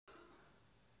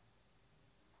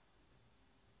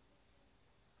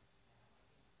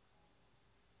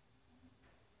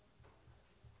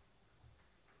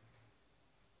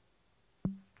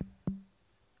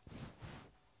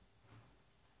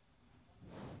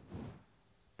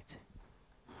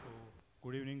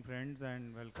Good evening, friends,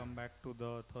 and welcome back to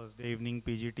the Thursday evening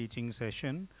PG teaching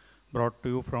session brought to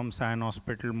you from Sion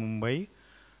Hospital, Mumbai.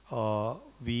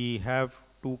 We have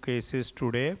two cases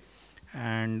today,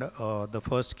 and the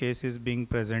first case is being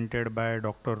presented by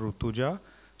Dr. Rutuja.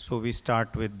 So we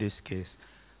start with this case.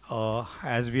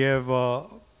 As we have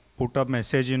put a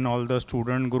message in all the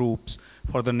student groups,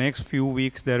 for the next few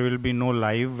weeks there will be no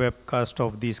live webcast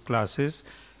of these classes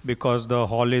because the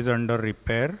hall is under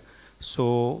repair.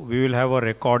 So we will have a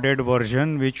recorded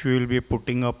version which we will be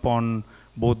putting up on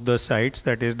both the sites,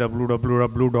 that is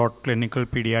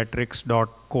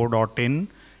www.clinicalpediatrics.co.in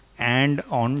and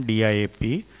on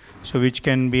DIAP, so which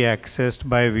can be accessed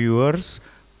by viewers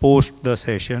post the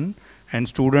session, and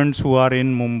students who are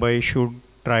in Mumbai should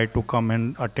try to come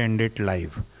and attend it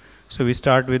live. So we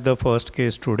start with the first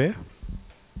case today.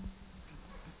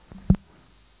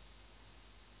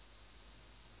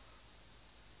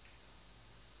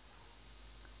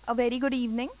 A very good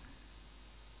evening.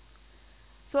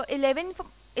 So 11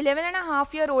 and a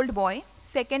half year old boy,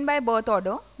 second by birth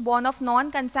order, born of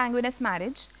non-consanguineous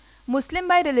marriage, Muslim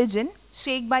by religion,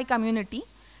 Sheikh by community,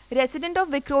 resident of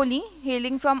Vikhroli,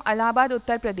 hailing from Allahabad,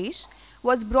 Uttar Pradesh,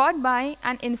 was brought by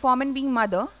an informant being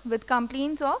mother with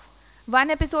complaints of one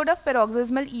episode of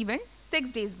paroxysmal event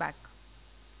 6 days back.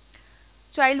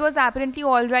 Child was apparently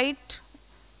alright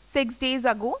 6 days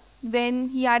ago when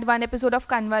he had one episode of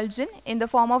convulsion in the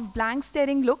form of blank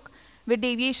staring look with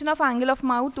deviation of angle of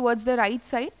mouth towards the right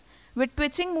side, with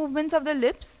twitching movements of the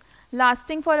lips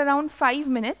lasting for around 5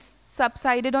 minutes,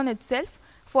 subsided on itself,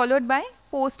 followed by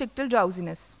post-ictal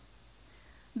drowsiness.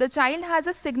 The child has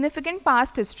a significant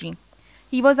past history.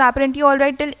 He was apparently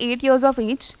alright till 8 years of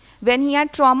age when he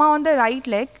had trauma on the right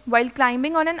leg while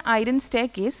climbing on an iron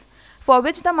staircase, for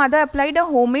which the mother applied a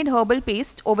homemade herbal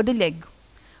paste over the leg.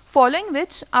 Following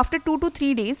which, after 2 to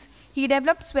 3 days, he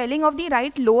developed swelling of the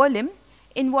right lower limb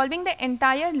involving the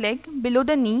entire leg below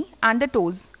the knee and the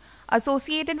toes,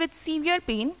 associated with severe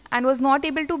pain, and was not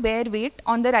able to bear weight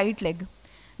on the right leg.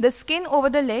 The skin over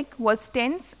the leg was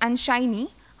tense and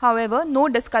shiny, however, no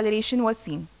discoloration was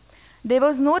seen. There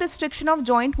was no restriction of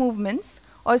joint movements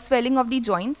or swelling of the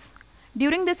joints.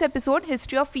 During this episode,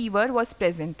 history of fever was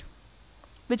present,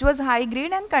 which was high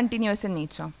grade and continuous in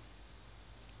nature.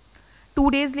 2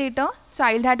 days later,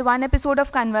 child had one episode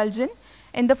of convulsion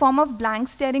in the form of blank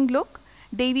staring look,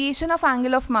 deviation of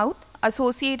angle of mouth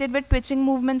associated with twitching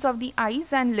movements of the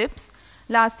eyes and lips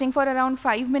lasting for around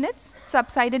 5 minutes,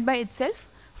 subsided by itself,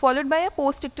 followed by a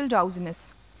post-ictal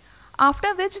drowsiness.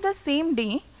 After which, the same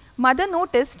day, mother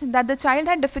noticed that the child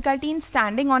had difficulty in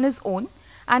standing on his own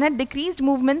and had decreased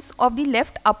movements of the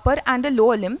left upper and the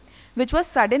lower limb, which was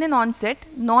sudden in onset,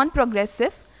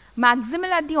 non-progressive, maximal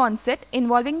at the onset,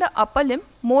 involving the upper limb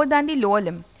more than the lower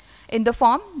limb, in the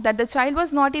form that the child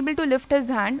was not able to lift his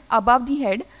hand above the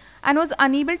head and was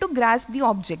unable to grasp the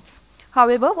objects,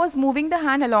 however was moving the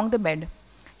hand along the bed.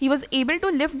 He was able to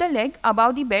lift the leg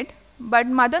above the bed, but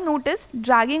mother noticed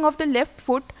dragging of the left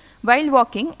foot while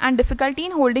walking and difficulty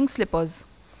in holding slippers.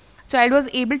 Child was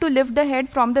able to lift the head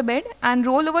from the bed and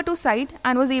roll over to side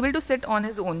and was able to sit on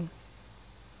his own.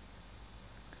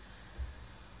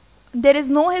 There is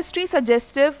no history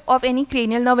suggestive of any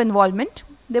cranial nerve involvement.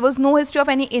 There was no history of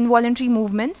any involuntary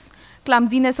movements,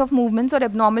 clumsiness of movements or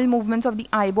abnormal movements of the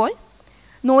eyeball.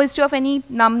 No history of any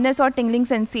numbness or tingling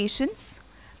sensations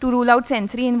to rule out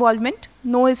sensory involvement.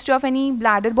 No history of any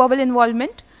bladder bobble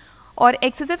involvement or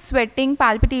excessive sweating,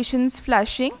 palpitations,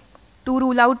 flushing to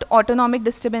rule out autonomic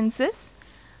disturbances.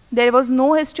 There was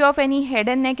no history of any head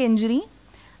and neck injury.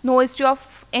 No history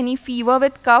of any fever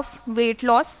with cough, weight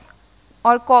loss,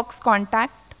 or Cox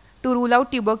contact to rule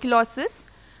out tuberculosis.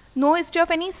 No history of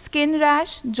any skin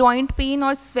rash, joint pain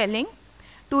or swelling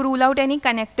to rule out any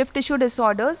connective tissue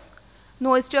disorders.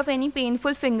 No history of any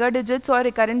painful finger digits or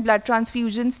recurrent blood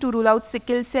transfusions to rule out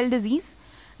sickle cell disease.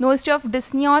 No history of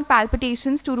dyspnea or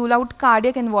palpitations to rule out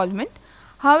cardiac involvement.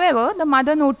 However, the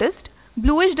mother noticed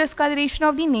bluish discoloration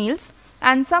of the nails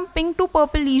and some pink to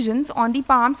purple lesions on the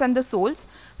palms and the soles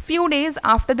few days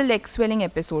after the leg swelling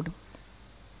episode.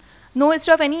 No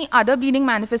history of any other bleeding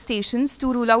manifestations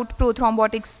to rule out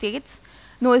prothrombotic states.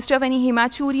 No history of any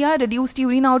hematuria, reduced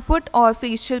urine output or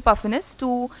facial puffiness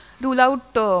to rule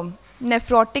out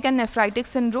nephrotic and nephritic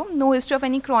syndrome. No history of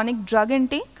any chronic drug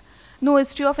intake. No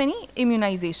history of any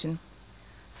immunization.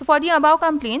 So for the above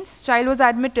complaints, child was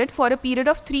admitted for a period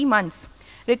of 3 months,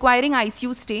 requiring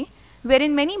ICU stay,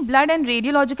 wherein many blood and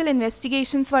radiological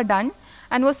investigations were done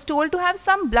and was told to have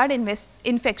some blood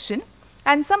infection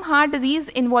and some heart disease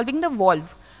involving the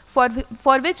valve,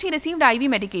 for which he received IV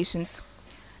medications.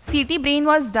 CT brain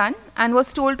was done and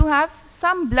was told to have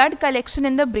some blood collection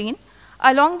in the brain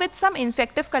along with some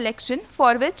infective collection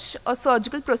for which a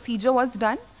surgical procedure was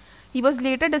done. He was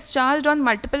later discharged on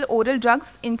multiple oral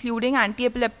drugs, including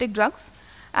anti-epileptic drugs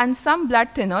and some blood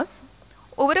thinners.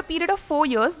 Over a period of 4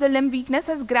 years, the limb weakness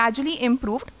has gradually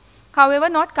improved, however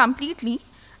not completely,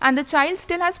 and the child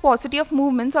still has paucity of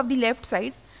movements of the left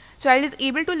side. Child is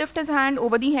able to lift his hand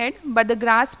over the head, but the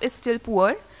grasp is still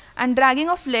poor, and dragging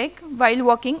of leg while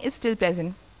walking is still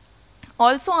present.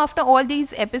 Also, after all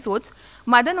these episodes,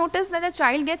 mother noticed that the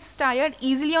child gets tired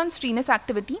easily on strenuous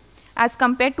activity as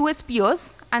compared to his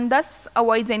peers and thus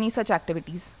avoids any such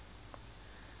activities.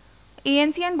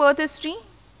 ANC and birth history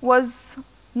was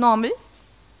normal.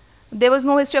 There was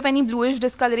no history of any bluish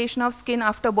discoloration of skin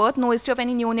after birth, no history of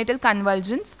any neonatal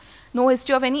convulsions, no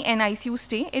history of any NICU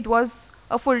stay. It was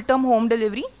a full-term home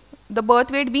delivery, the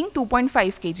birth weight being 2.5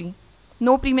 kg.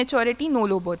 No prematurity, no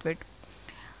low birth weight.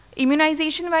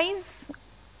 Immunization-wise,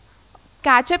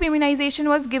 catch-up immunization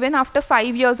was given after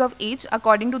 5 years of age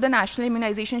according to the National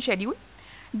Immunization Schedule.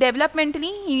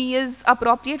 Developmentally, he is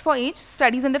appropriate for age,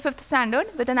 studies in the 5th standard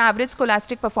with an average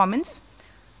scholastic performance.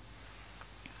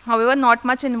 However, not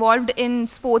much involved in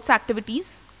sports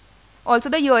activities. Also,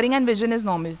 the hearing and vision is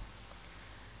normal.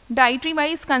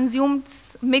 Dietary-wise,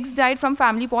 consumes mixed diet from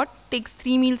family pot, takes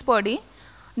 3 meals per day.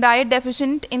 Diet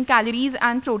deficient in calories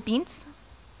and proteins.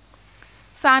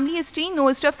 Family history, no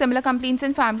history of similar complaints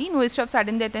in family, no history of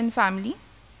sudden death in family.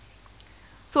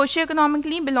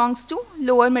 Socioeconomically belongs to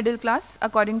lower middle class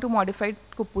according to modified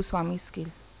Kuppuswamy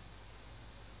scale.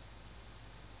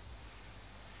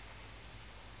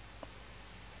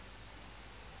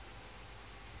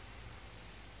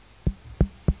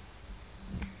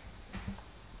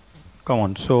 Come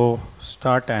on, so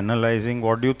start analyzing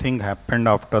what do you think happened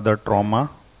after the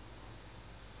trauma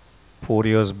 4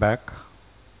 years back.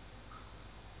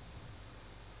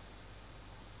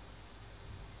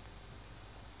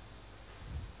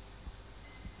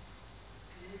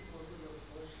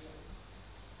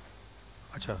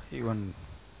 Acha, even,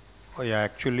 oh yeah,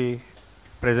 actually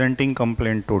presenting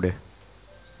complaint today.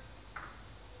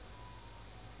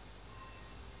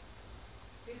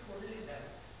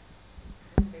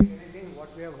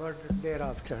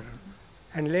 Thereafter,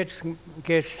 and let's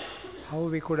guess how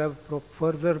we could have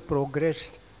further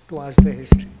progressed to ask the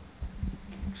history.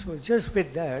 So just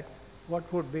with that,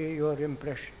 what would be your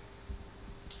impression?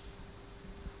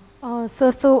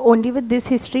 So only with this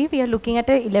history, we are looking at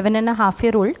an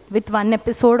 11-and-a-half-year-old with one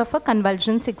episode of a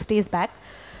convulsion 6 days back.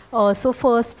 So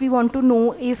first, we want to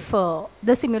know if the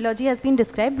symptomology has been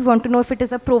described. We want to know if it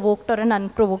is a provoked or an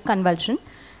unprovoked convulsion,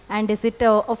 and is it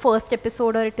a first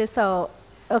episode or it is a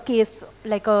case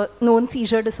like a known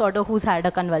seizure disorder who's had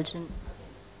a convulsion.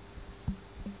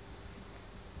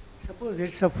 Suppose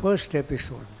it's a first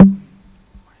episode.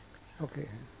 Okay,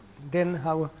 then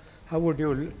how would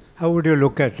you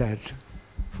look at that?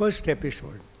 First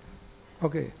episode.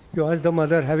 Okay, you ask the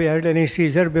mother, have you had any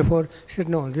seizure before? She said,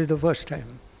 no, this is the first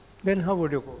time. Then how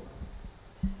would you go?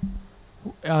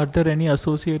 Are there any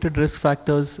associated risk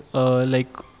factors like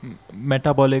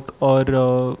metabolic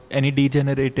or any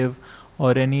degenerative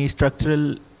or any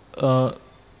structural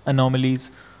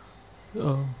anomalies?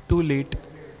 Too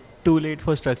late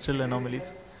for structural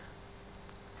anomalies.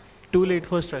 Too late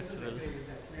for structural.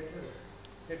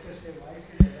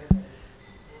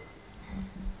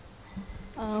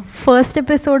 First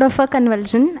episode of a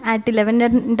convulsion at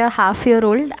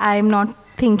 11-and-a-half-year-old, I am not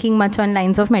thinking much on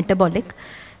lines of metabolic.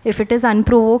 If it is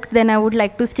unprovoked, then I would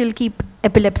like to still keep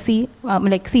epilepsy,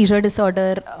 like seizure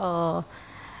disorder,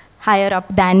 higher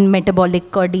up than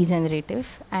metabolic or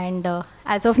degenerative. And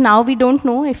as of now, we don't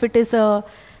know if it is a,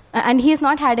 and he has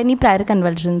not had any prior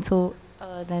convulsion, so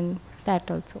then that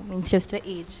also means just the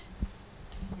age.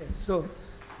 Yes, so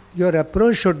your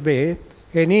approach should be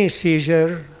any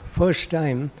seizure first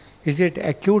time, is it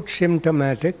acute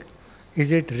symptomatic,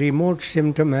 is it remote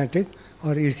symptomatic,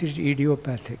 or is it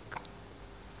idiopathic?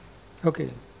 Okay,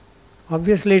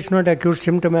 obviously it's not acute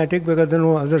symptomatic because there are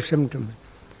no other symptoms.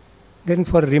 Then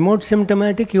for remote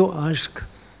symptomatic, you ask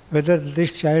whether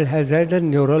this child has had a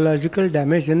neurological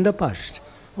damage in the past.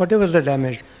 Whatever the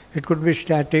damage, it could be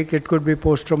static, it could be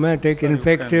post-traumatic, so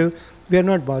infective, we are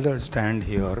not bothered. Stand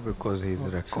here because he is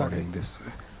recording this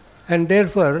way. And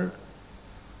therefore,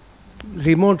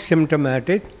 remote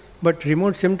symptomatic, but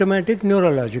remote symptomatic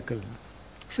neurological.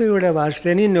 So you would have asked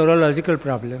any neurological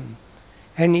problem.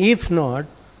 And if not,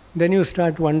 then you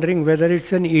start wondering whether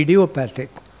it's an idiopathic.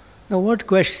 Now what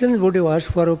questions would you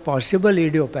ask for a possible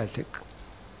idiopathic?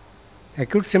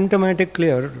 Acute symptomatic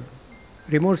clear,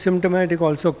 remote symptomatic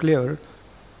also clear.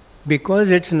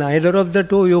 Because it's neither of the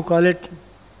two, you call it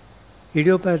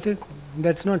idiopathic?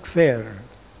 That's not fair.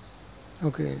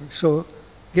 Okay, so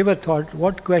give a thought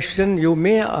what question you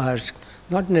may ask.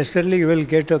 Not necessarily you will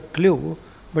get a clue,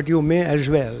 but you may as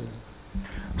well.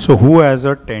 So who has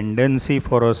a tendency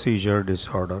for a seizure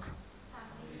disorder?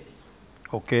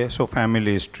 Okay, so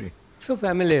family history. So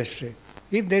family history.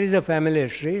 If there is a family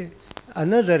history,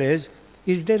 another is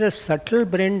there a subtle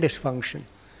brain dysfunction?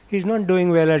 He's not doing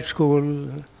well at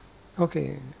school,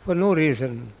 okay, for no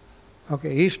reason.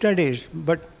 Okay, he studies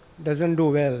but doesn't do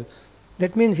well.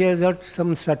 That means he has got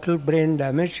some subtle brain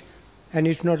damage and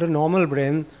it's not a normal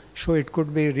brain, so it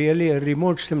could be really a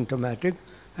remote symptomatic,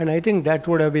 and I think that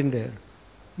would have been there.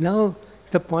 Now,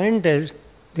 the point is,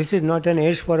 this is not an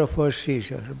age for a first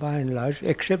seizure, by and large,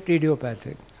 except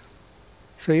idiopathic.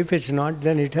 So if it's not,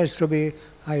 then it has to be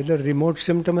either remote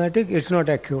symptomatic, it's not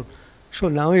acute. So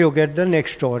now you get the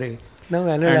next story. Now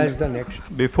analyze the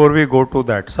next. Before we go to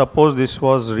that, suppose this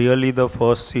was really the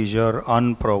first seizure,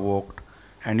 unprovoked,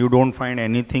 and you don't find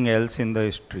anything else in the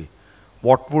history.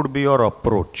 What would be your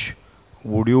approach?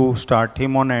 Would you start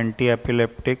him on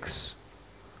anti-epileptics?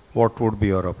 What would be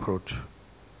your approach?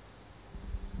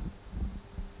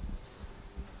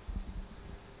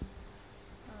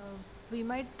 We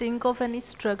might think of any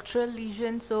structural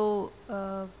lesion, so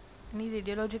any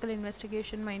radiological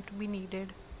investigation might be needed.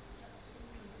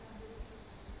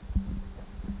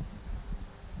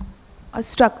 A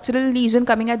structural lesion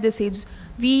coming at this age,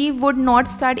 we would not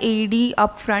start AED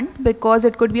up front because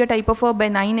it could be a type of a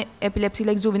benign epilepsy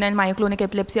like juvenile myoclonic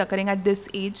epilepsy occurring at this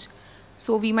age.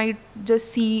 So we might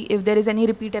just see if there is any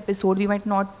repeat episode. We might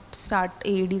not start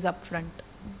AEDs up front.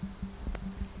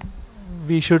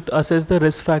 We should assess the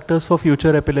risk factors for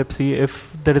future epilepsy.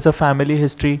 If there is a family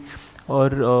history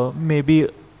or maybe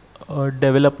a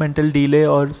developmental delay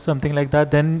or something like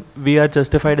that, then we are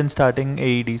justified in starting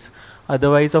AEDs.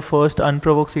 Otherwise, a first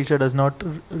unprovoked seizure does not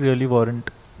really warrant.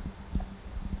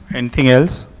 Anything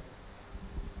else?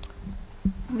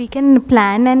 We can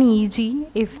plan an EEG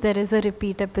if there is a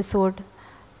repeat episode.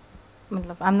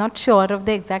 I'm not sure of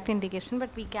the exact indication, but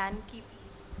we can keep.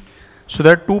 So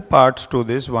there are two parts to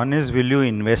this. One is will you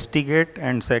investigate,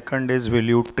 and second is will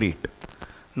you treat.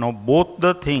 Now both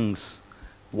the things,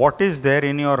 what is there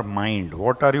in your mind?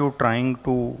 What are you trying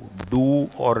to do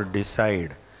or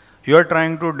decide? You are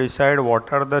trying to decide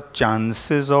what are the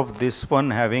chances of this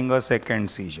one having a second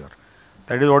seizure.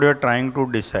 That is what you are trying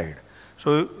to decide.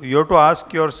 So you have to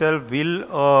ask yourself,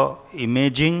 will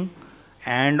imaging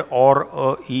and or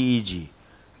a EEG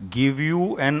give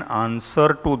you an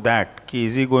answer to that?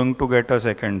 Is he going to get a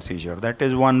second seizure? That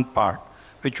is one part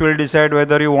which will decide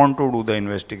whether you want to do the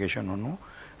investigation or no.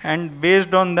 And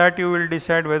based on that you will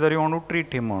decide whether you want to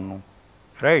treat him or no.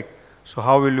 Right? So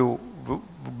how will you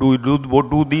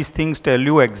do these things tell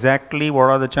you exactly what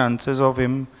are the chances of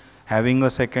him having a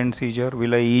second seizure?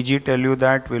 Will a EEG tell you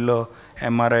that? Will a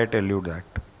MRI tell you that?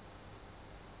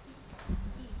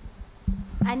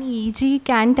 An EEG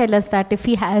can tell us that if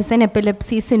he has an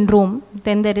epilepsy syndrome,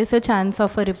 then there is a chance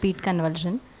of a repeat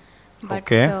convulsion. But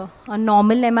Okay. A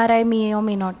normal MRI may or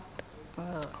may not.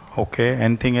 Okay,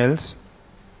 anything else?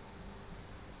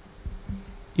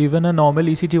 Even a normal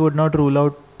ECG would not rule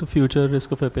out the future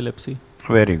risk of epilepsy.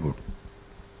 Very good.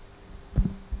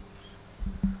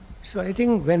 So I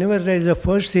think whenever there is a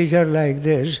first seizure like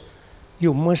this,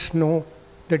 you must know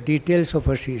the details of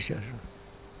a seizure.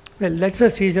 Well, that's a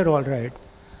seizure, all right.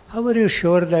 How are you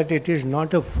sure that it is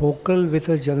not a focal with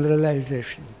a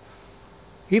generalization?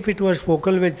 If it was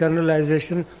focal with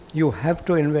generalization, you have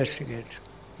to investigate.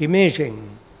 Imaging.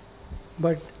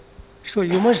 But, so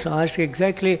you must ask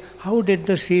exactly how did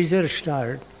the seizure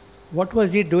start? What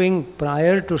was he doing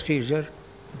prior to seizure,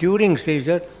 during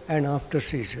seizure, and after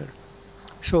seizure?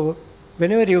 So,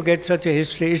 whenever you get such a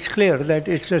history, it's clear that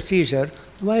it's a seizure.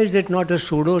 Why is it not a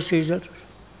pseudo-seizure?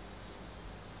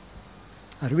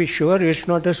 Are we sure it's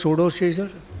not a pseudo-seizure?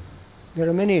 There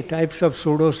are many types of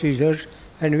pseudo-seizures,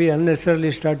 and we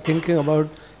unnecessarily start thinking about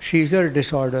seizure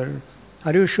disorder.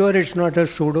 Are you sure it's not a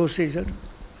pseudo-seizure?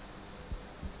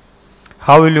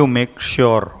 How will you make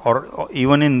sure, or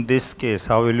even in this case,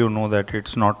 how will you know that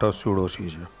it's not a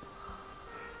pseudo-seizure?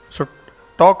 So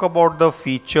talk about the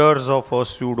features of a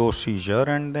pseudo-seizure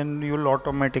and then you'll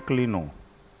automatically know.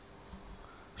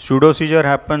 Pseudo-seizure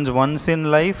happens once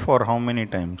in life or how many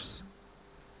times?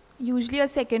 Usually a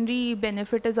secondary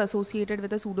benefit is associated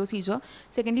with a pseudo-seizure.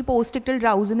 Secondly, post-ictal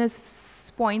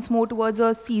drowsiness points more towards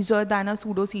a seizure than a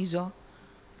pseudo-seizure.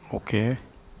 Okay.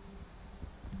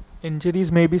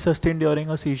 Injuries may be sustained during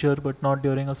a seizure but not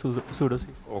during a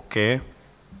pseudo-seizure. Okay.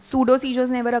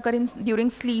 Pseudo-seizures never occur during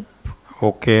sleep,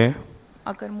 Okay.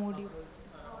 occur more during.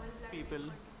 People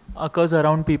occurs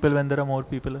around people when there are more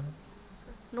people.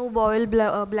 No bowel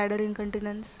bladder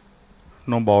incontinence.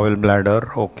 No bowel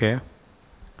bladder, okay.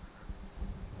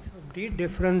 The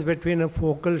difference between a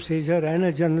focal seizure and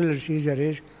a general seizure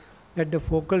is that the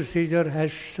focal seizure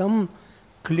has some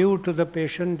clue to the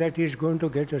patient that he is going to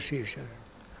get a seizure.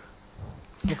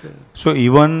 Okay. So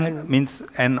even And- means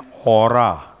an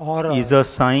aura, Aura. is a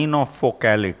sign of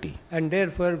focality. And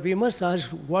therefore, we must ask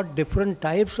what different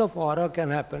types of aura can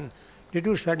happen. Did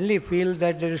you suddenly feel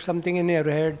that there is something in your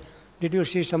head? Did you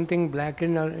see something black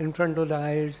in front of the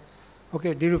eyes?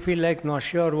 Okay, did you feel like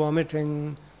nausea or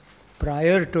vomiting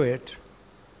prior to it?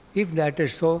 If that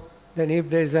is so, then if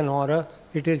there is an aura,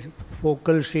 it is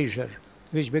focal seizure,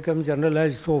 which becomes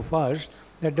generalized so fast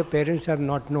that the parents have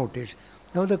not noticed.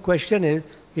 Now the question is,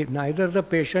 if neither the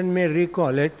patient may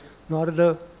recall it, nor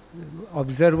the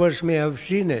observers may have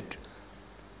seen it.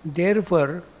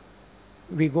 Therefore,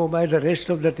 we go by the rest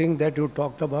of the thing that you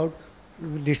talked about,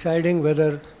 deciding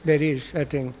whether there is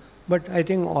setting. But I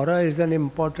think aura is an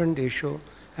important issue,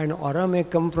 and aura may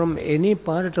come from any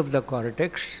part of the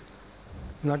cortex,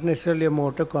 not necessarily a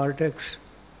motor cortex.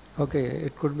 Okay,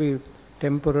 it could be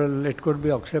temporal, it could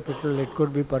be occipital, it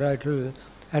could be parietal,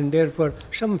 and therefore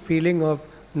some feeling of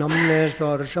numbness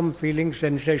or some feeling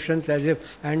sensations as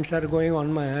if ants are going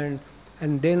on my hand,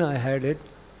 and then I had it.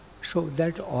 So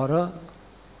that aura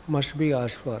must be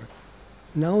asked for.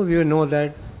 Now we know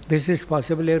that this is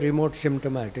possibly a remote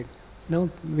symptomatic. Now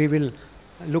we will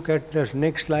look at this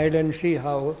next slide and see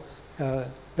how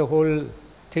the whole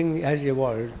thing has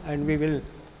evolved, and we will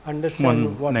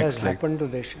understand what next has slide. happened to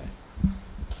this child.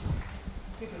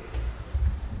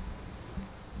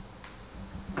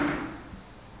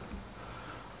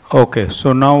 Okay,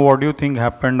 so now what do you think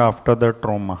happened after the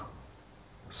trauma?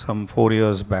 Some 4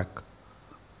 years back.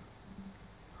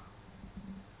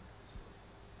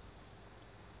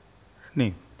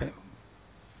 Nee.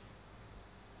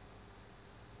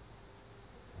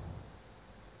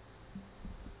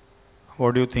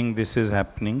 What do you think this is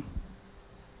happening?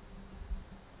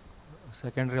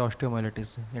 Secondary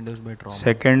osteomyelitis induced by trauma.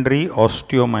 Secondary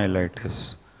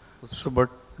osteomyelitis. So, but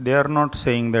they are not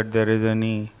saying that there is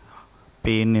any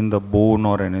pain in the bone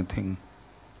or anything.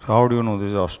 So how do you know this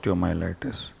is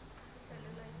osteomyelitis?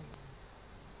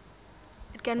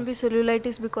 It can be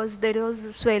cellulitis because there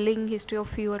was swelling, history of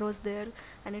fever was there,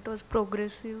 and it was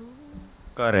progressive.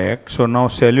 Correct. So now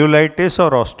cellulitis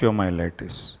or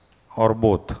osteomyelitis or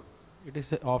both? It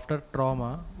is after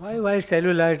trauma. Why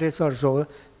cellulitis or so?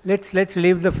 Let's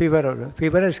leave the fever out.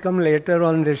 Fever has come later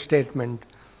on this statement.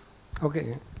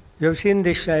 Okay. You have seen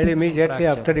this child immediately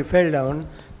after he fell down,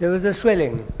 there was a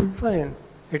swelling. Fine.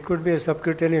 It could be a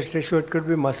subcutaneous tissue, it could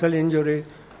be muscle injury,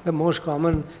 the most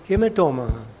common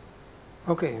hematoma.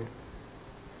 Okay.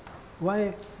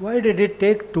 Why did it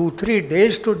take 2-3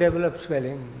 days to develop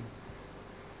swelling?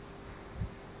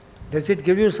 Does it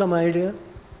give you some idea?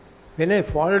 When I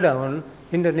fall down,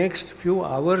 in the next few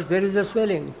hours there is a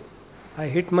swelling. I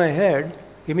hit my head,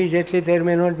 immediately there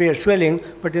may not be a swelling,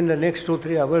 but in the next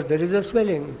 2-3 hours there is a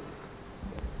swelling.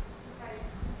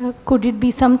 Could it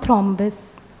be some thrombus?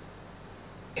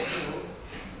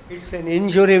 It's an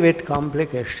injury with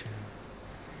complication.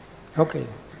 Okay.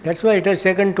 That's why it has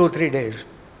taken 2-3 days.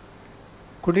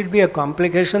 Could it be a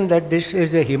complication that this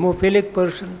is a hemophilic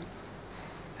person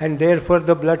and therefore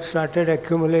the blood started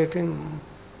accumulating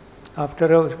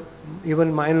after a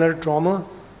even minor trauma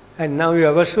and now you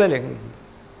have a swelling?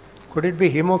 Could it be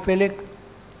hemophilic?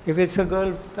 If it's a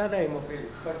girl,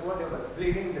 parahemophilic, but whatever,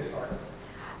 bleeding disorder.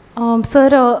 Sir,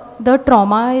 the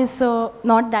trauma is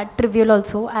not that trivial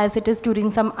also, as it is during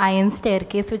some iron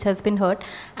staircase which has been hurt,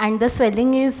 and the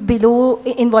swelling is below,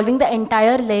 involving the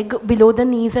entire leg below the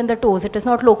knees and the toes. It is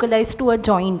not localized to a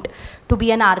joint to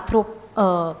be an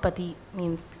arthropathy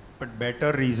means. But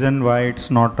better reason why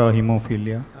it's not a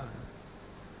hemophilia.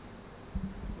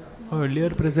 Earlier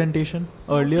presentation.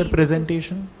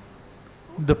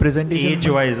 The presentation.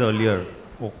 Age-wise earlier.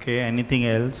 Okay, anything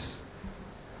else?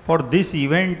 For this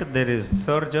event there is,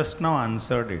 sir just now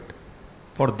answered it.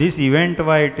 For this event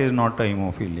why it is not a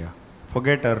hemophilia?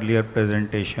 Forget earlier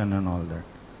presentation and all that.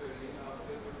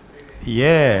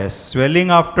 Yes, swelling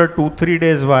after 2-3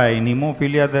 days why? In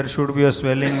hemophilia there should be a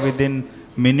swelling within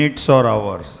minutes or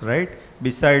hours, right?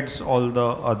 Besides all the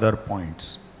other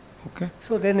points. Okay.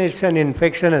 So then it's an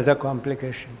infection as a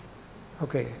complication.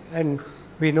 Okay, and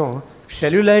we know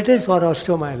cellulitis or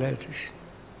osteomyelitis.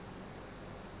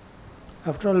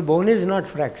 After all, bone is not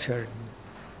fractured,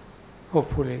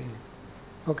 hopefully.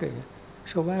 Okay,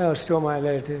 so why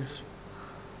osteomyelitis?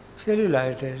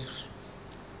 Cellulitis.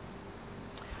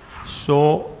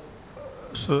 So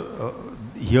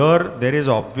here there is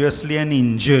obviously an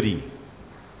injury.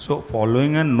 So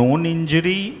following a known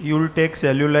injury, you will take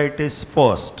cellulitis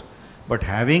first. But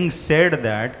having said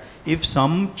that, if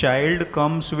some child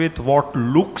comes with what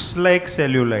looks like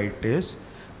cellulitis,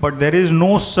 but there is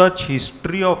no such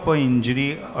history of an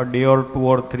injury a day or 2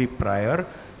 or 3 prior,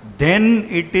 then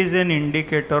it is an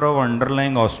indicator of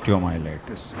underlying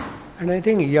osteomyelitis. And I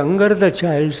think younger the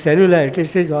child,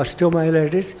 cellulitis is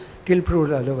osteomyelitis till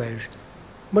proved otherwise.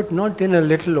 But not in a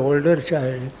little older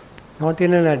child, not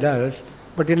in an adult,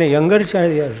 but in a younger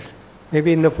child, yes.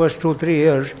 Maybe in the first 2-3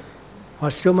 years,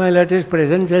 osteomyelitis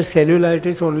presents as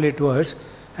cellulitis only to us,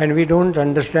 and we don't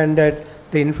understand that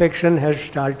the infection has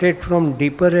started from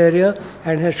deeper area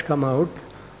and has come out,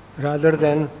 rather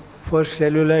than first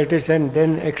cellulitis and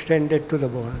then extended to the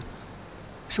bone.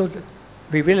 So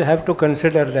we will have to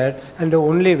consider that, and the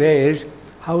only way is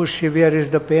how severe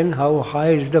is the pain, how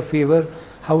high is the fever,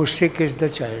 how sick is the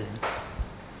child.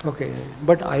 Okay,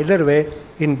 but either way,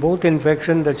 in both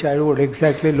infections, the child would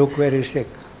exactly look very sick.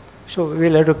 So we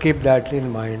will have to keep that in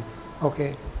mind.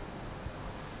 Okay.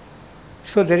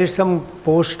 So there is some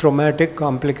post-traumatic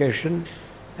complication,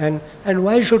 and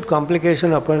why should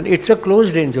complication happen? It's a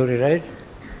closed injury, right?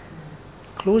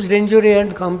 Closed injury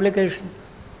and complication.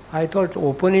 I thought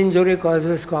open injury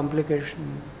causes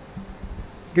complication.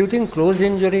 Do you think closed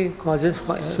injury causes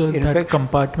So infection? that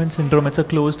compartment syndrome, it's a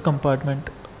closed compartment.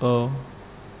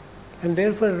 And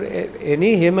therefore,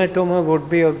 any hematoma would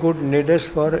be a good nidus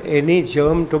for any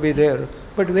germ to be there.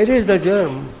 But where is the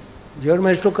germ? Germ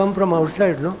has to come from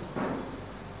outside, no?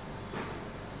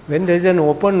 When there is an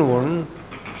open wound,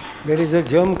 there is a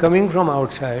germ coming from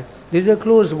outside. This is a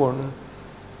closed wound.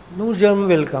 No germ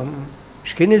will come.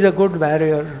 Skin is a good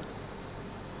barrier.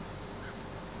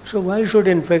 So why should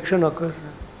infection occur?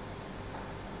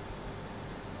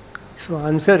 So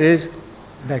answer is,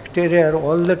 bacteria are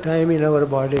all the time in our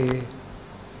body,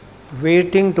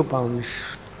 waiting to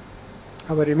pounce.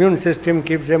 Our immune system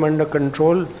keeps them under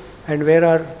control, and where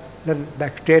are the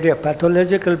bacteria,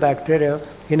 pathological bacteria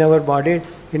in our body,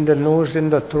 in the nose,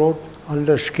 in the throat, on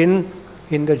the skin,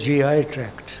 in the GI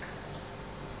tract.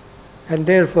 And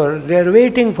therefore, they are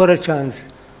waiting for a chance.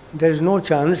 There is no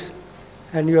chance,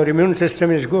 and your immune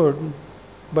system is good.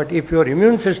 But if your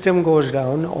immune system goes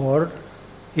down, or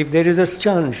if there is a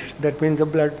chance, that means a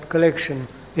blood collection,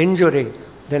 injury,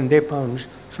 then they pounce.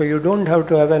 So you don't have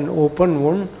to have an open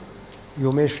wound,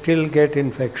 you may still get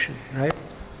infection, right?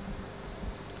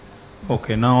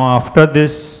 Okay, now after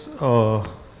this,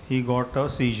 he got a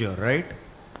seizure, right?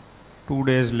 2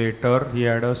 days later, he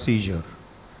had a seizure.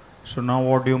 So now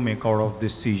what do you make out of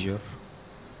this seizure?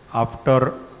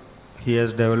 After he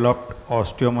has developed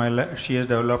osteomyelitis, she has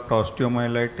developed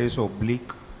osteomyelitis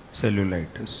oblique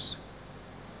cellulitis.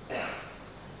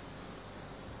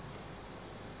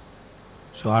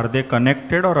 So are they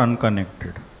connected or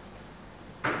unconnected?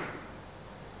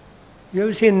 You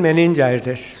have seen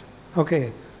meningitis,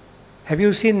 okay. Have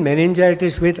you seen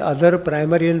meningitis with other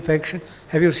primary infection?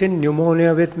 Have you seen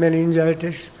pneumonia with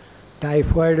meningitis?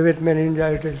 Typhoid with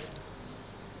meningitis?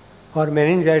 Or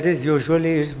meningitis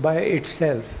usually is by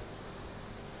itself?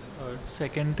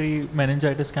 Secondary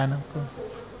meningitis can occur.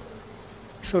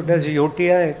 So does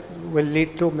UTI will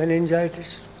lead to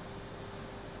meningitis?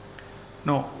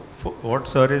 No, what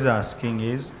sir is asking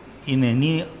is, in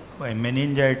any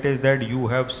meningitis that you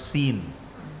have seen,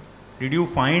 did you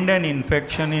find an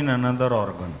infection in another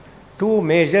organ? 2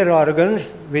 major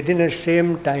organs within the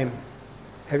same time.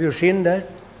 Have you seen that?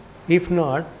 If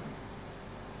not,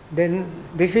 then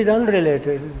this is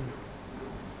unrelated.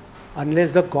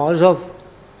 Unless the cause of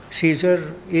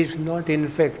seizure is not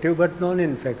infective but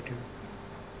non-infective.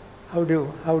 How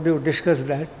do you discuss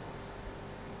that?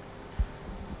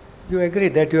 You agree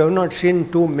that you have not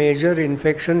seen 2 major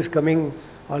infections coming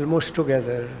almost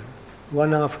together,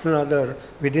 one after another,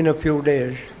 within a few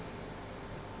days.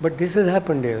 But this has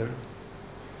happened here.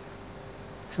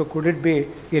 So could it be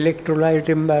electrolyte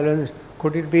imbalance?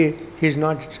 Could it be he's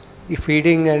not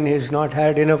feeding and he's not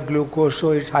had enough glucose,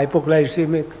 so it's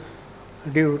hypoglycemic?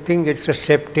 Do you think it's a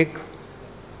septic?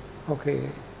 Okay.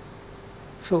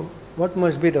 So what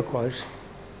must be the cause?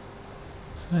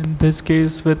 In this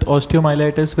case, with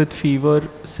osteomyelitis with fever,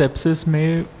 sepsis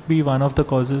may be one of the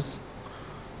causes.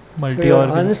 So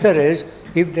your answer is,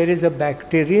 if there is a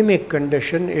bacteremic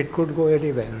condition, it could go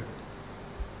anywhere.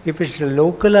 If it's a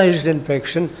localized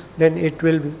infection, then it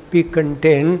will be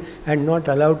contained and not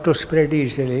allowed to spread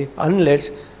easily,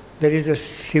 unless there is a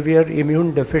severe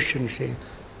immune deficiency.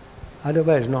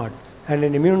 Otherwise not. And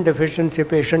an immune deficiency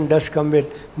patient does come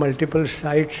with multiple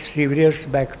sites, serious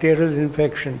bacterial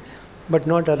infection, but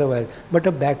not otherwise. But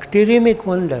a bacteremic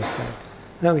one does that.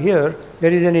 Now here,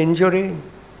 there is an injury,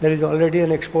 there is already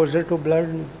an exposure to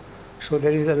blood, so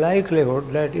there is a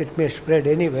likelihood that it may spread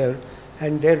anywhere,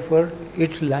 and therefore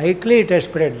it's likely it has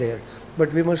spread there.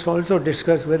 But we must also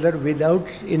discuss whether without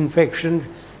infections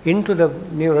into the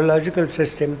neurological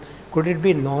system, could it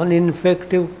be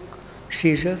non-infective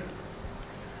seizure?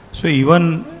 So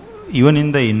even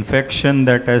in the infection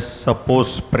that has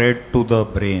suppose spread to the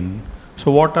brain,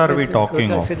 so what are we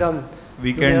talking of? Sit down.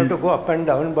 We You have can to go up and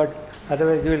down, but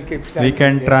otherwise you will keep standing. we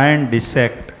can there. try and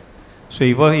dissect. So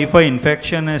if an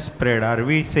infection has spread, are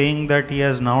we saying that he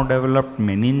has now developed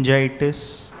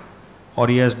meningitis, or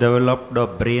he has developed a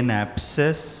brain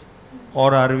abscess,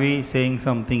 or are we saying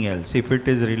something else if it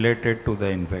is related to the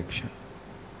infection?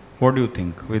 What do you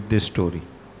think with this story?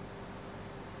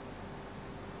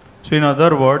 So in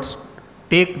other words,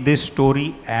 take this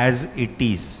story as it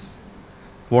is.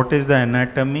 What is the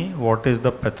anatomy? What is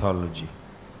the pathology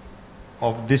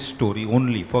of this story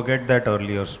only? Forget that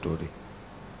earlier story.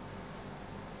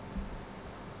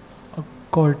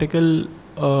 Cortical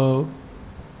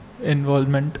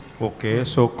involvement. Okay,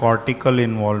 so cortical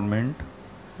involvement.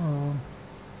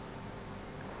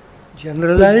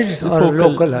 Generalized or Focal.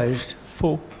 localized?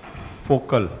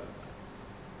 Focal.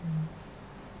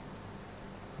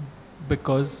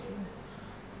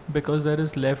 Because there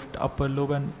is left upper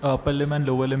limb and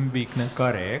lower limb weakness.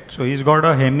 Correct. So he's got a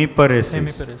hemiparesis.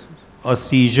 Hemiparesis. A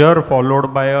seizure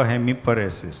followed by a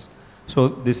hemiparesis. So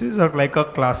this is like a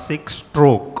classic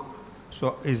stroke.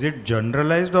 So is it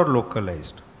generalized or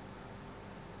localized?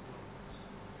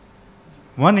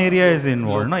 One area is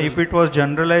involved. No? If it was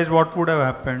generalized, what would have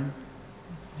happened?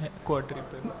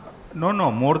 Quadriparous.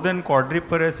 No, more than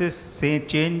quadriparesis, say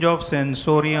change of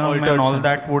sensorium Altered and all sense.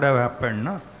 that would have happened.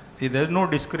 Na? There is no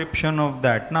description of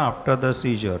that after the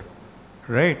seizure.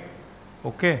 Right?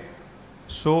 Okay.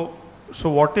 So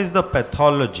what is the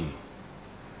pathology?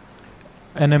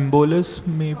 An embolus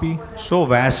maybe. So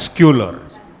vascular.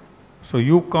 So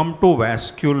you come to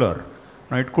vascular.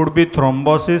 Now it could be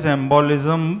thrombosis,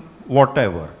 embolism,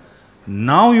 whatever.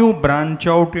 Now you branch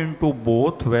out into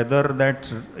both, whether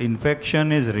that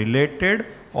infection is related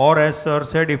or, as sir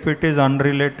said, if it is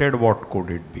unrelated, what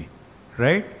could it be?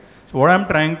 Right? So what I am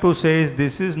trying to say is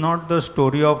this is not the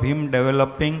story of him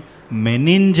developing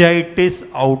meningitis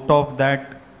out of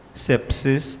that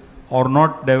sepsis, or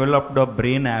not developed a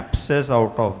brain abscess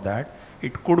out of that.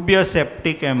 It could be a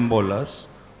septic embolus,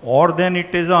 or then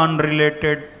it is an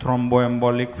unrelated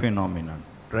thromboembolic phenomenon,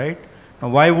 right? Now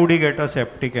why would he get a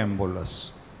septic embolus?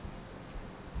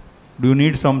 Do you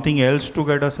need something else to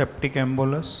get a septic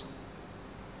embolus?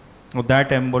 Or that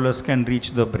embolus can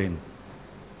reach the brain?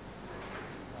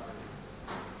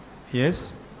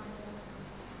 Yes?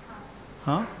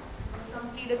 Huh? Some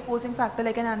predisposing factor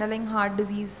like an underlying heart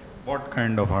disease, What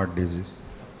kind of heart disease?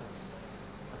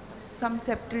 some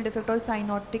septal defect or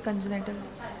cyanotic congenital,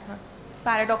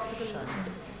 paradoxical,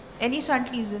 any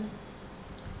shunt lesion.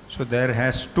 So there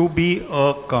has to be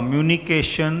a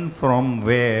communication from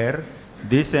where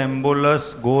this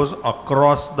embolus goes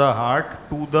across the heart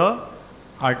to the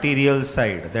arterial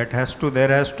side. There has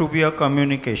to be a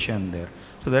communication there.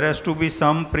 So there has to be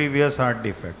some previous heart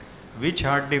defect. Which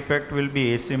heart defect will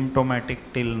be asymptomatic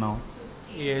till now?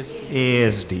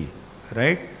 ASD,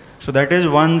 right? So that is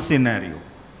one scenario.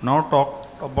 Now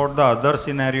talk about the other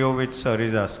scenario which sir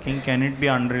is asking. Can it be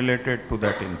unrelated to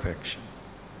that infection?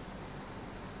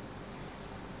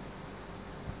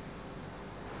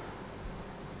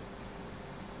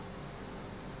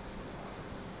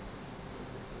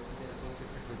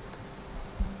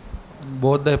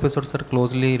 Both the episodes are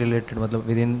closely related. Matlab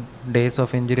within days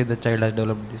of injury, the child has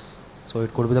developed this. So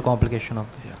it could be the complication of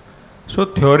the. So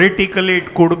theoretically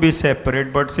it could be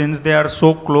separate, but since they are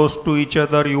so close to each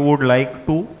other, you would like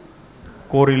to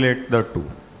correlate the two,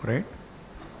 right?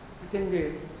 I think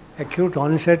the acute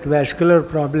onset vascular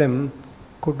problem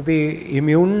could be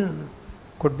immune,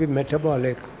 could be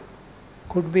metabolic,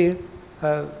 could be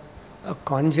a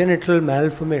congenital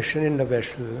malformation in the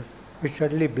vessel which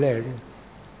suddenly bled.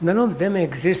 None of them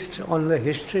exist on the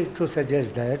history to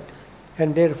suggest that,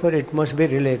 and therefore it must be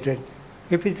related.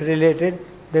 If it's related,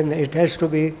 then it has to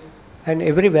be, and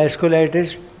every vascular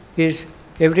lesion is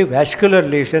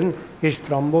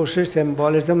thrombosis,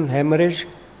 embolism, hemorrhage,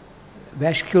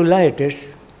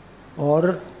 vasculitis,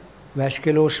 or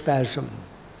vasculospasm.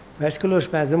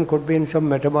 Vasculospasm could be in some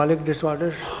metabolic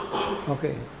disorders.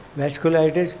 Okay,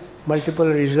 vasculitis, multiple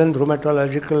reasons,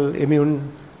 rheumatological,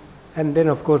 immune, and then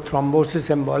of course thrombosis,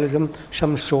 embolism,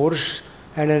 some source,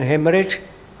 and an hemorrhage,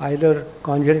 either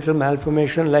congenital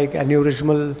malformation like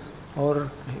aneurysmal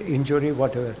or injury,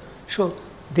 whatever. So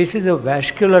this is a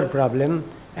vascular problem,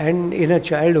 and in a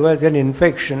child who has an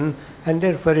infection, and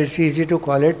therefore it's easy to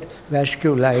call it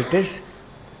vasculitis.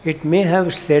 It may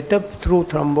have set up through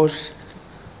thrombosis,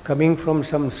 coming from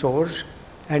some source,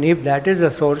 and if that is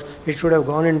the source, it should have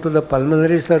gone into the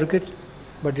pulmonary circuit,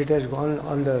 but it has gone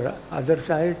on the other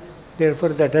side. Therefore,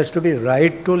 that has to be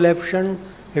right to left shunt.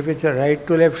 If it's a right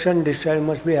to left shunt, this child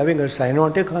must be having a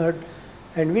cyanotic heart,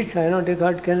 and which cyanotic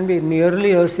heart can be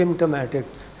nearly asymptomatic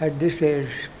at this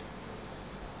age.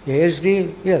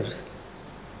 ASD, yes,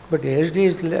 but ASD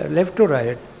is left to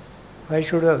right. Why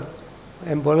should a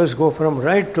embolus go from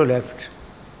right to left?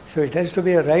 So it has to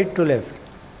be a right to left.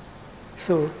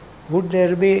 So would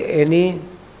there be any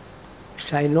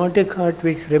cyanotic heart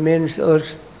which remains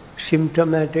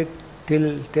symptomatic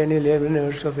till 10, 11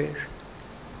 years of age?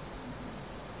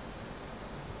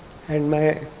 And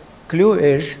my clue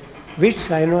is, which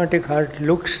cyanotic heart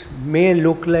may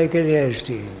look like an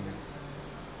ASD,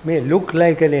 may look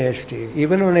like an ASD,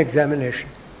 even on examination.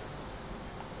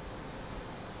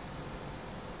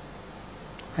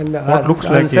 And the what looks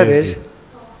like answer ASD? is,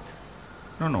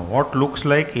 No, what looks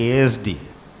like ASD?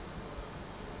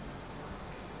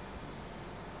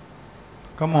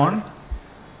 Come on.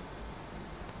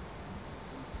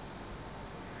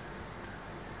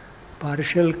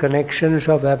 partial connections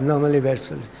of abnormally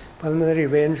vessels. Pulmonary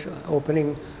veins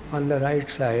opening on the right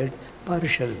side,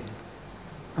 partial.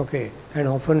 Okay, and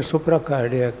often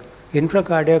supracardiac.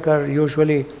 Infracardiac are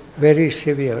usually very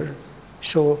severe.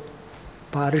 So,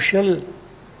 partial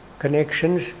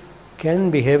connections can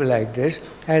behave like this,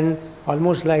 and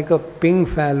almost like a ping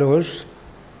fallows,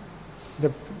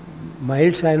 the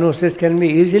mild cyanosis can be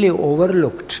easily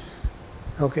overlooked.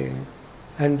 Okay,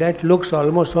 and that looks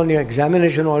almost on your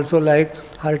examination also like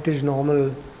heart is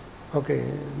normal. Okay,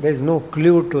 there is no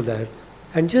clue to that.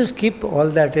 And just keep all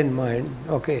that in mind.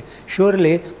 Okay,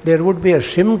 surely there would be a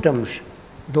symptoms,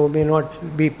 though may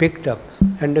not be picked up.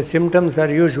 And the symptoms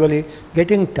are usually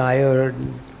getting tired.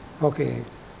 Okay,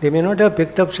 they may not have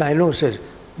picked up cyanosis,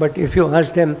 but if you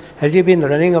ask them, has he been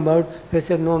running about? They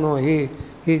say, no, he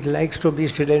likes to be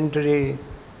sedentary,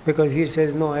 because he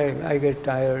says, no, I get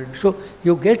tired. So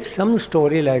you get some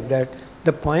story like that.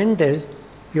 The point is,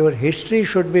 your history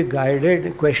should be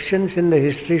guided, questions in the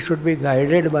history should be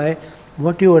guided by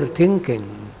what you are thinking.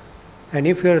 And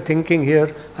if you are thinking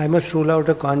here, I must rule out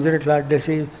a congenital heart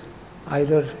disease,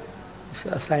 either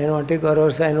cyanotic or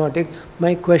acyanotic,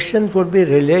 my questions would be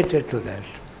related to that,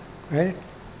 right?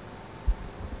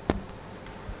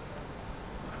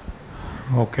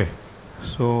 Okay.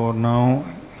 So now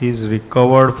he's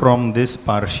recovered from this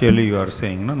partially, you are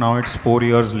saying. No? Now it's 4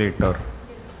 years later.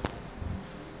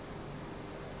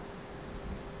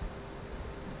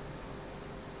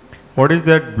 What is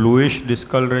that bluish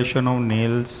discoloration of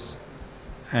nails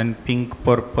and pink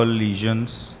purple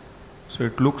lesions? So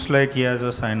it looks like he has a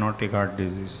cyanotic heart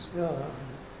disease. Yeah,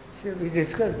 see, we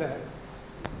discussed that.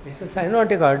 It's a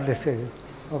cyanotic heart disease.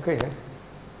 Okay.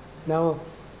 Now,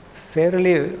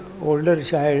 fairly older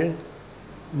child,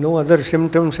 no other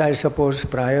symptoms, I suppose,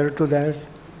 prior to that.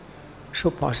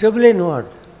 So possibly not.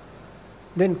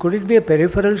 Then could it be a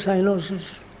peripheral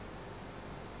cyanosis?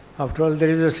 After all, there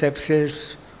is a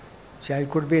sepsis.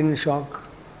 Child could be in shock,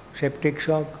 septic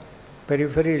shock.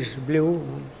 Periphery is blue.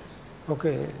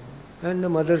 Okay. And the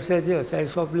mother says, yes, I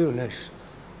saw blueness.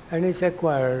 And it's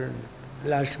acquired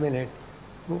last minute.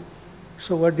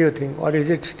 So what do you think? Or is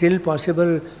it still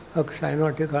possible a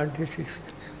cyanotic heart disease?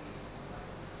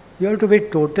 You have to be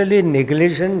totally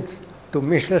negligent to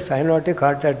miss a cyanotic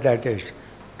heart at that age.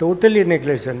 Totally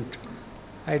negligent.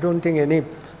 I don't think any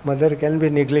mother can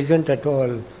be negligent at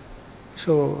all.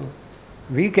 So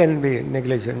we can be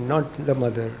negligent, not the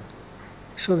mother.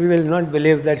 So we will not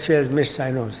believe that she has missed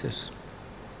cyanosis.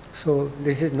 So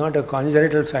this is not a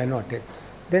congenital cyanotic.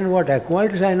 Then what?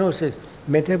 Acquired cyanosis?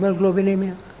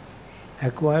 Methemoglobinemia?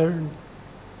 Acquired?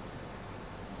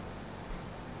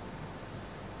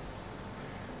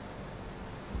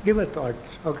 Give a thought.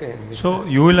 Okay. So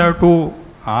you will have to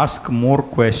ask more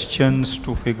questions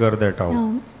to figure that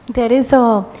out. There is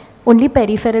only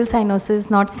peripheral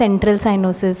cyanosis, not central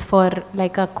cyanosis for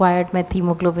like acquired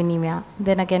methemoglobinemia.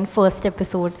 Then again, first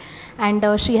episode. And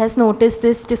she has noticed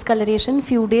this discoloration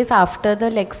few days after the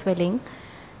leg swelling.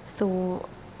 So,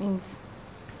 means...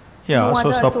 Yeah,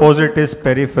 so suppose it is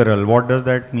peripheral. What does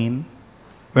that mean?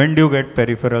 When do you get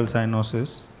peripheral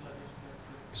cyanosis?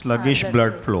 Sluggish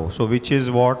blood flow. So which is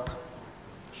what?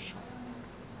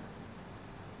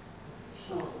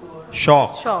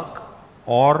 Shock.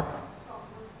 Or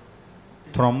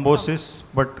thrombosis,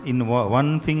 but in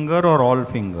one finger or all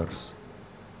fingers?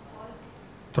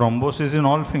 Thrombosis in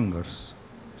all fingers.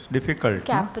 It's difficult.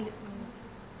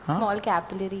 Small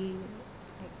capillary.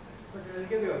 But I will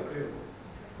give you a clue.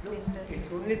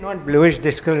 It's only not bluish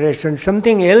discoloration,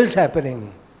 something else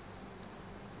happening.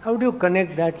 How do you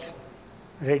connect that?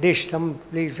 reddish, some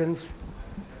lesions.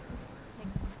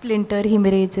 Splinter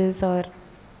hemorrhages or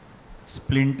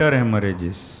Splinter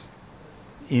hemorrhages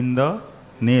in the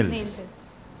nails.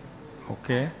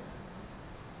 Okay.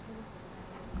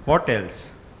 What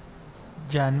else?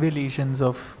 Janvi lesions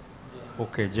of.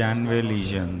 Okay, Janway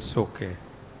lesions. Okay.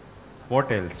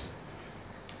 What else?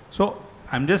 So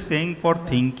I'm just saying, for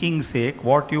thinking sake,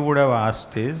 what you would have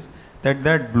asked is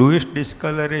that bluish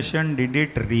discoloration, did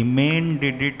it remain,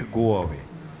 did it go away?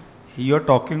 You're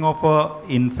talking of a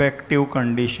infective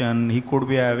condition. He could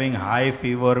be having high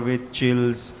fever with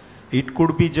chills. It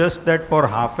could be just that for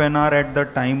half an hour at the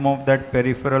time of that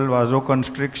peripheral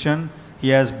vasoconstriction, he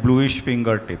has bluish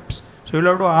fingertips. So you'll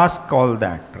have to ask all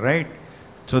that, right?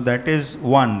 So that is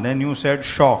one. Then you said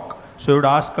shock. So you'd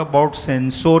ask about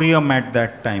sensorium at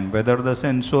that time, whether the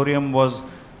sensorium was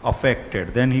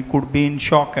affected. Then he could be in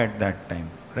shock at that time,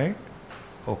 right?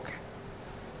 Okay.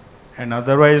 And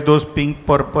otherwise those pink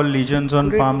purple lesions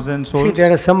on palms and soles? See,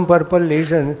 there are some purple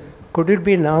lesions. Could it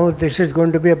be now this is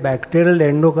going to be a bacterial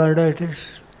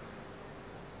endocarditis?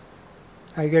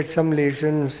 I get some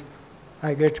lesions,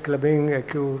 I get clubbing,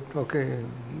 acute, okay,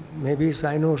 maybe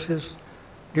cyanosis.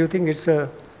 Do you think it's a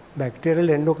bacterial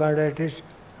endocarditis?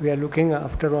 We are looking,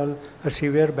 after all, a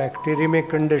severe bacteremic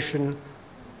condition.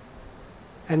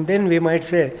 And then we might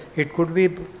say it could be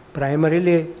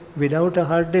primarily without a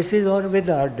heart disease or with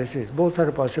a heart disease. Both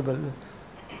are possible.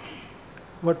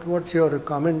 What's your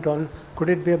comment on, could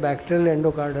it be a bacterial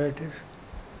endocarditis?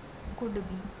 could be.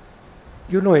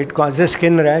 You know, it causes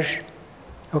skin rash.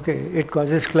 Okay, it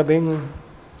causes clubbing.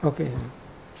 Okay.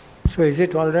 So is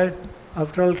it all right?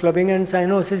 After all, clubbing and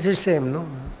cyanosis is same, no?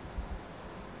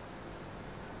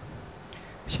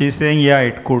 She's saying, yeah,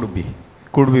 it could be.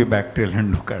 It could be bacterial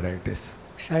endocarditis.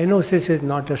 Cyanosis is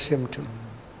not a symptom.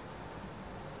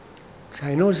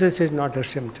 Cyanosis is not a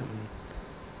symptom.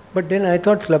 But then I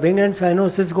thought clubbing and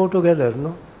cyanosis go together,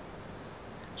 no?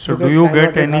 So do you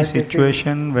get any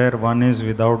situation where one is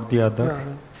without the other?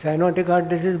 Cyanotic heart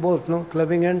disease both, no?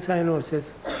 Clubbing and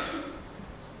cyanosis.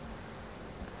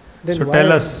 Then So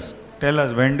tell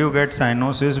us, when do you get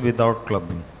cyanosis without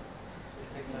clubbing?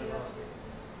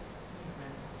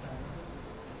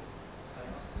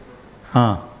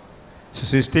 So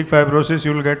cystic fibrosis,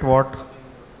 you will get what?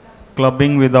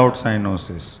 Clubbing without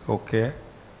cyanosis. Okay.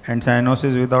 And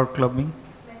cyanosis without clubbing?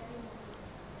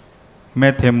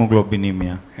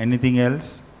 Methemoglobinemia. Anything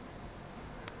else?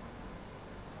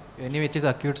 Any which is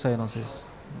acute cyanosis.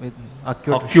 With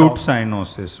acute Acute shock.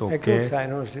 cyanosis. Okay. acute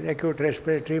cyanosis, acute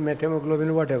respiratory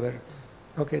methemoglobin, whatever.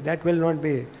 Okay, that will not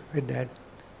be with that.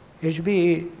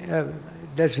 HB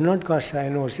does not cause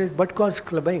cyanosis but cause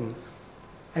clubbing.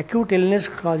 Acute illness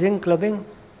causing clubbing,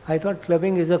 I thought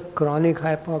clubbing is a chronic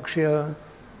hypoxia,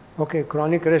 okay,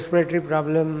 chronic respiratory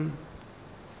problem,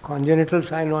 congenital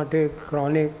cyanotic,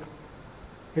 chronic,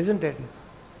 isn't it?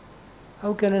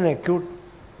 How can an acute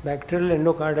bacterial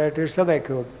endocarditis,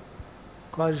 subacute,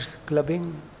 cause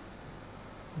clubbing?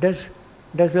 Does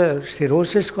a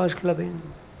cirrhosis cause clubbing?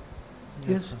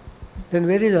 Yes. Sir. Then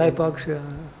where is hypoxia?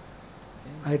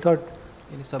 I thought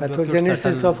In subacute pathogenesis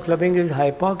subtle- of clubbing is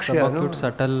hypoxia, subacute no?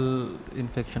 subtle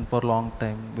infection for long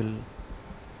time will.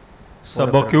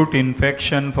 Subacute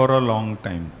infection for a long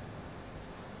time.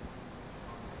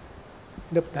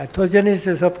 The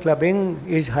pathogenesis of clubbing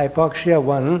is hypoxia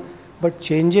 1, but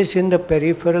changes in the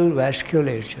peripheral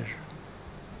vasculature.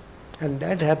 And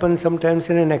that happens sometimes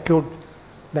in an acute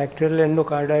bacterial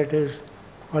endocarditis,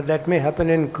 or that may happen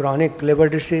in chronic liver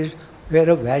disease, where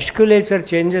a vasculature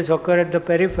changes occur at the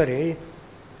periphery,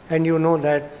 and you know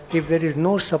that if there is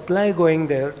no supply going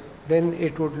there, then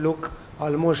it would look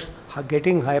almost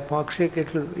getting hypoxic,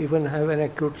 it will even have an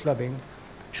acute clubbing.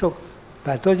 So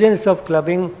pathogens of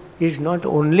clubbing is not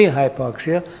only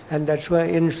hypoxia, and that's why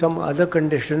in some other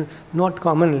condition, not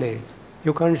commonly.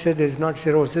 You can't say there is not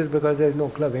cirrhosis because there is no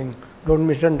clubbing. Don't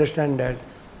misunderstand that.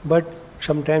 But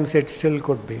sometimes it still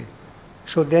could be.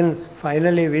 So then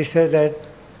finally we say that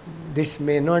this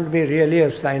may not be really a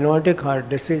cyanotic heart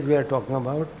disease we are talking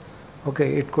about.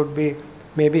 Okay, it could be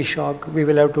maybe shock. We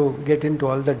will have to get into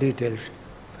all the details.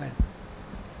 Fine.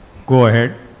 Go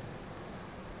ahead.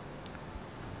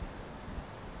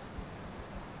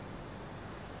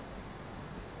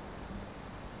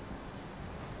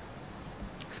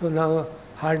 So now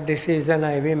heart disease and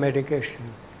IV medication.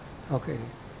 Okay.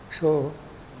 So,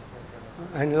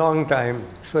 and long time.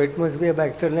 So it must be a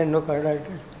bacterial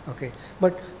endocarditis. Okay.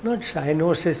 But not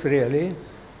cyanosis really.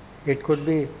 It could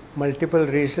be multiple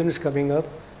reasons coming up.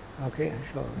 Okay.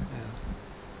 So,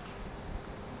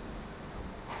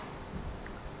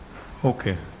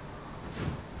 Okay.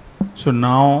 So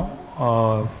now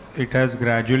it has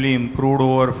gradually improved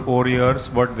over 4 years,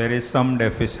 but there is some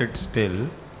deficit still.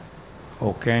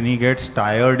 Okay, and he gets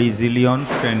tired easily on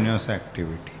strenuous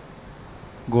activity.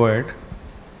 Go ahead.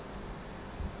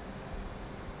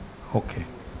 Okay.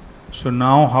 So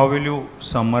now how will you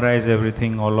summarize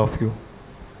everything, all of you?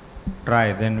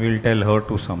 Try, then we'll tell her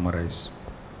to summarize.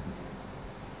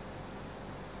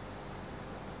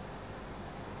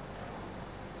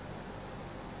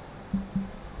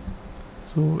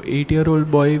 So 8-year-old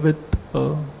boy with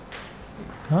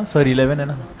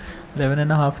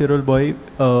 11.5-year-old boy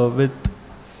with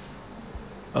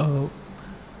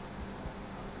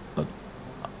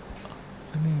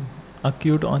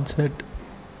acute onset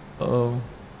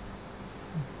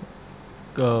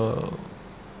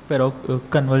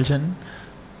convulsion.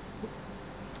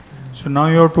 So now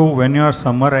you have to, when you are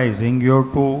summarizing, you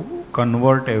have to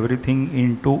convert everything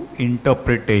into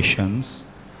interpretations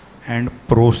and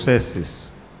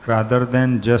processes rather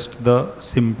than just the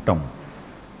symptom,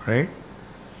 right?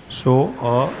 So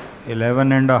a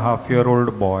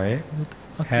 11.5-year-old boy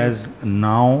has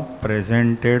now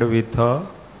presented with a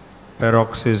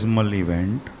paroxysmal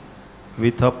event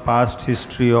with a past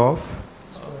history of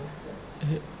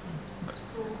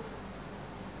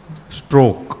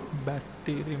stroke.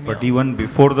 Bacteremia. But even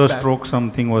before the stroke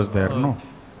something was there, no?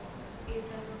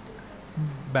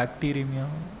 Bacteremia.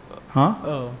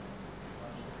 Huh?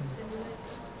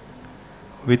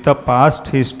 With a past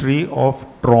history of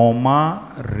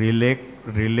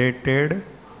trauma-related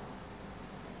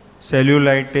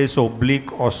cellulitis oblique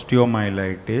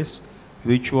osteomyelitis,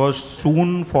 which was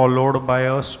soon followed by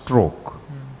a stroke.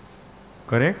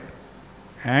 Correct?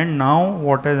 And now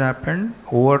what has happened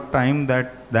over time,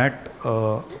 that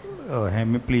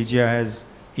hemiplegia has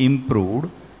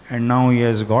improved, and now he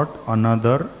has got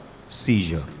another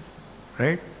seizure.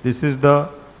 Right? This is the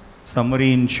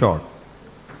summary in short.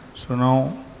 So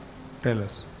now tell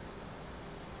us.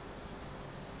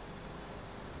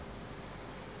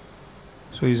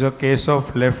 So it's a case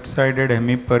of left-sided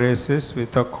hemiparesis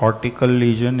with a cortical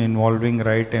lesion involving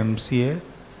right MCA,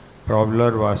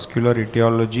 probular vascular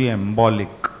etiology, embolic.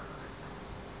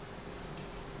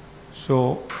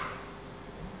 So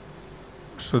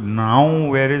now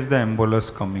where is the embolus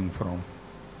coming from?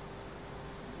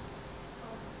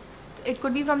 It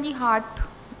could be from the heart,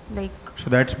 like. So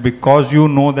that's because you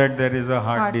know that there is a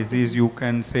heart disease, disease. you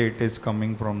can say it is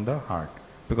coming from the heart,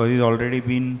 because he's already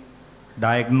been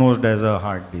diagnosed as a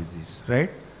heart disease, right?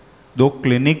 Though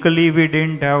clinically we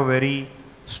didn't have very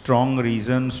strong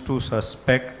reasons to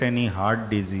suspect any heart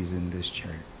disease in this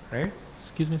child, right?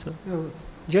 Excuse me, sir. No,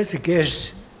 just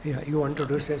guess. Yeah, you want to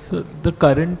do say something? The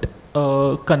current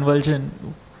convulsion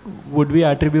would be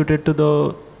attributed to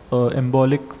the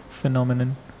embolic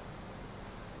phenomenon.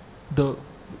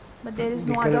 But there is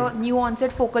no other new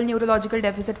onset focal neurological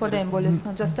deficit for the embolus,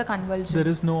 no, just the convulsion. There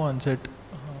is no onset.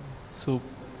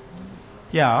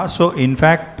 Yeah, so in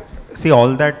fact, see,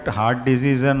 all that heart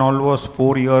disease and all was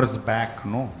 4 years back,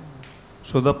 no?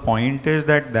 So the point is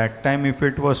that that time if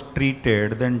it was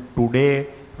treated, then today,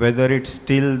 whether it's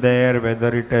still there,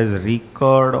 whether it has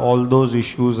recurred, all those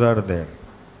issues are there.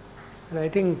 And I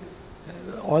think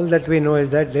all that we know is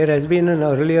that there has been an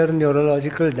earlier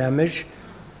neurological damage.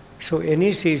 So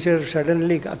any seizure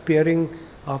suddenly appearing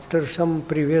after some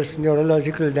previous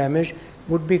neurological damage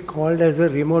would be called as a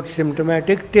remote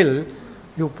symptomatic till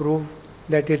you prove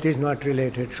that it is not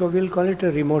related. So we'll call it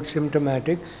a remote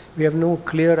symptomatic. We have no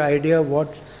clear idea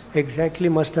what exactly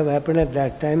must have happened at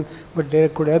that time, but there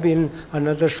could have been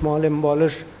another small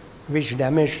embolus which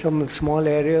damaged some small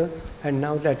area, and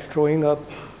now that's throwing up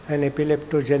an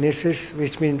epileptogenesis,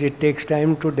 which means it takes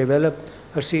time to develop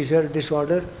a seizure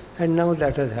disorder, and now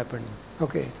that has happened.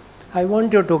 Okay. I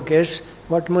want you to guess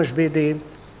what must be the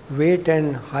weight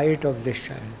and height of this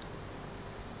child.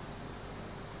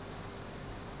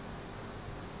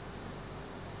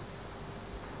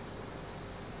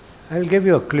 I'll give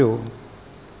you a clue.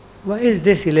 Why is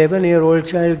this 11-year-old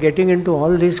child getting into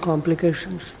all these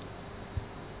complications?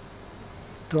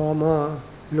 Trauma,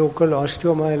 local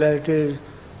osteomyelitis,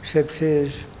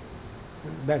 sepsis,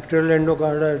 bacterial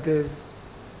endocarditis.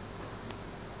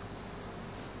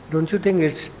 Don't you think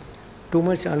it's too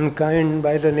much unkind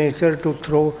by the nature to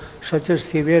throw such a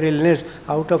severe illness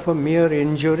out of a mere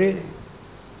injury?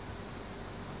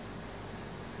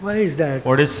 Why is that?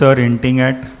 What is sir hinting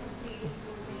at?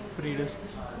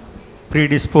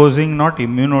 Predisposing, not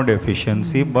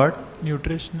immunodeficiency, but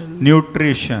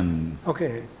nutrition.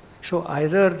 Okay, so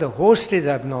either the host is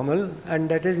abnormal and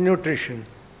that is nutrition.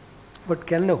 But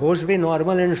can the host be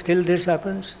normal and still this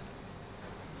happens?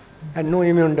 and no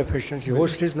immune deficiency.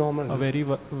 Host is normal. A very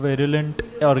virulent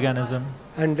organism.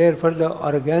 And therefore the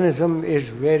organism is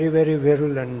very, very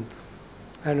virulent.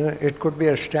 And it could be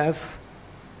a staph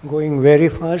going very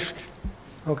fast.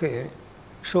 Okay.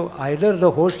 So either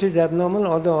the host is abnormal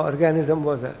or the organism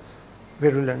was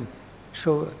virulent.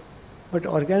 So, but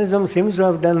organism seems to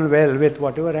have done well with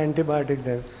whatever antibiotic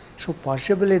there. So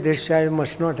possibly this child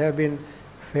must not have been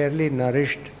fairly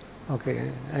nourished.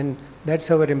 Okay. And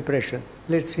that's our impression.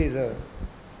 Let's see the...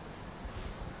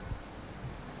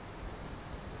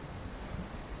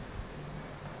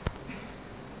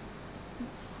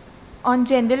 On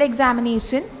general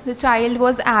examination, the child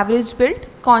was average built,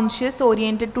 conscious,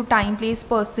 oriented to time, place,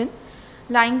 person,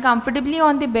 lying comfortably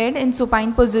on the bed in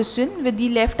supine position with the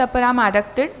left upper arm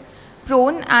adducted,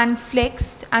 prone and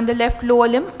flexed, and the left lower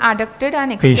limb adducted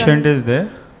and external. Patient is there?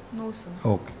 No, sir.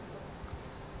 Okay.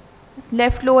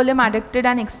 Left lower limb adducted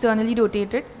and externally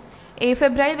rotated.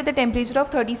 Afebrile with a temperature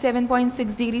of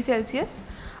 37.6 degrees Celsius.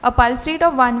 A pulse rate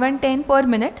of 1110 per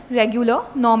minute, regular,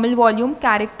 normal volume,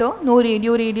 character, no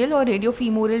radio-radial or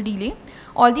radio-femoral delay.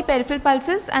 All the peripheral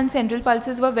pulses and central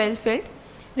pulses were well felt.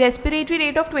 Respiratory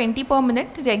rate of 20 per minute,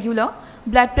 regular.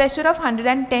 Blood pressure of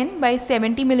 110 by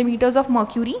 70 millimeters of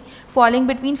mercury, falling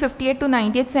between 58 to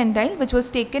 98 centile, which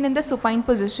was taken in the supine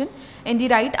position in the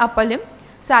right upper limb.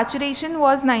 Saturation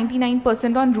was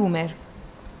 99% on room air.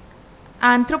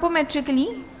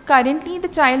 Anthropometrically, currently the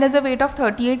child has a weight of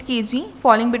 38 kg,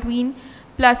 falling between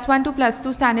 +1 to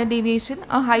 +2 standard deviation,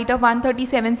 a height of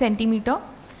 137 centimeter,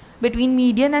 between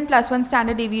median and +1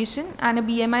 standard deviation, and a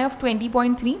BMI of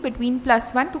 20.3 between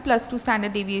 +1 to +2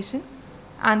 standard deviation.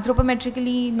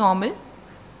 Anthropometrically normal.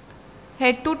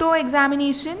 Head to toe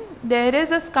examination, there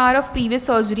is a scar of previous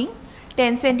surgery,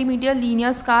 10 centimeter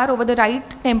linear scar over the right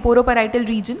temporoparietal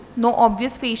region, no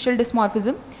obvious facial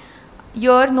dysmorphism.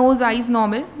 Ear, nose, eyes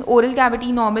normal, oral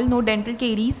cavity normal, no dental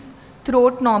caries,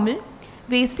 throat normal.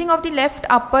 Wasting of the left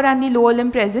upper and the lower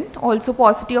limb present, also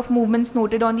paucity of movements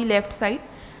noted on the left side.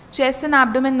 Chest and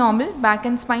abdomen normal, back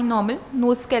and spine normal,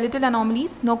 no skeletal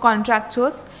anomalies, no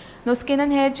contractures, no skin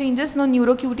and hair changes, no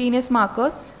neurocutaneous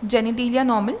markers, genitalia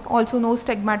normal, also no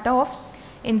stigmata of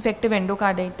infective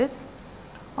endocarditis.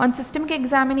 On systemic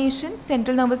examination,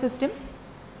 central nervous system,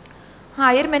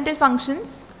 higher mental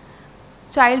functions,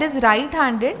 child is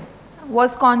right-handed,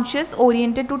 was conscious,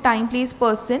 oriented to time, place,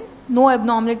 person, no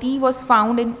abnormality was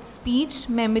found in speech,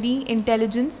 memory,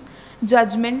 intelligence,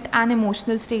 judgment and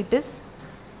emotional status.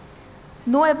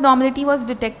 No abnormality was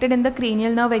detected in the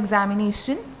cranial nerve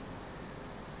examination.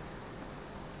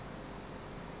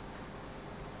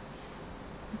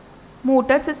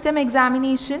 Motor system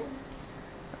examination,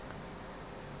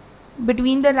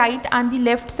 between the right and the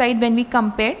left side when we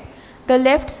compared, the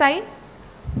left side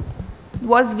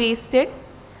was wasted,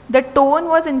 the tone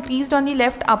was increased on the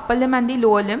left upper limb and the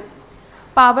lower limb,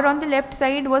 power on the left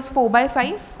side was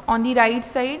 4/5, on the right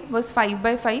side was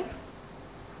 5/5,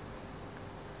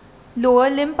 lower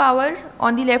limb power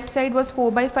on the left side was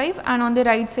 4/5 and on the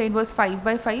right side was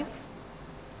 5/5.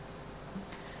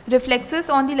 Reflexes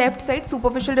on the left side,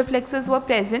 superficial reflexes were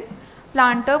present,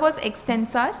 plantar was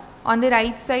extensor, on the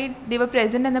right side they were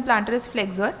present and the plantar is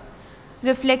flexor.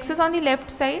 Reflexes on the left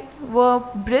side were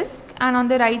brisk and on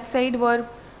the right side were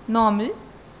normal.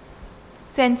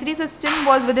 Sensory system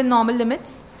was within normal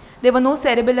limits. There were no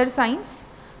cerebellar signs,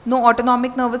 no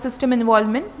autonomic nervous system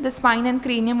involvement. The spine and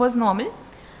cranium was normal.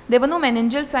 There were no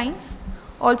meningeal signs.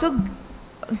 Also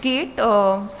gait,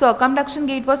 circumduction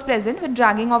gait was present with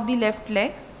dragging of the left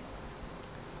leg.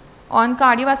 On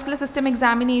cardiovascular system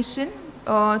examination,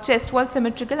 chest wall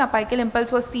symmetrical, apical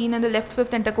impulse was seen in the left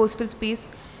fifth intercostal space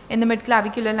in the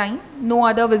mid-clavicular line. No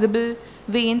other visible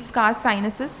veins, scars,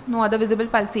 sinuses, no other visible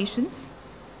pulsations.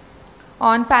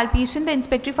 On palpation, the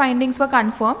inspectory findings were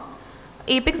confirmed.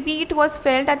 Apex beat was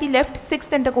felt at the left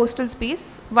sixth intercostal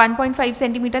space, 1.5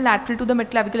 centimeter lateral to the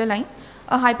mid-clavicular line.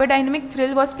 A hyperdynamic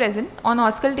thrill was present. On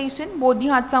auscultation, both the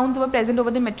heart sounds were present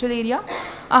over the mitral area.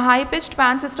 A high-pitched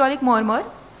pansystolic murmur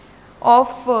of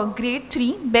grade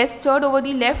 3, best heard over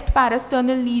the left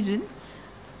parasternal lesion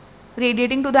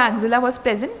radiating to the axilla was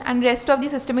present, and rest of the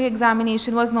systemic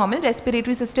examination was normal.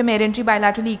 Respiratory system, air entry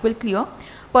bilaterally equal, clear.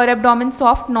 Per abdomen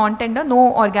soft, non-tender,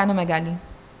 no organomegaly.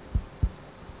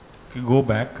 Okay, go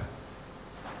back.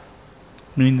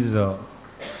 Means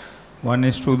one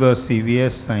is to the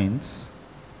CVS signs.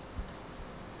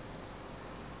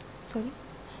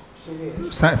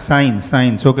 Sorry?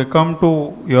 Signs. Okay, come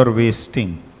to your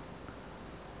wasting.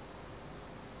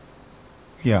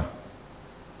 Yeah.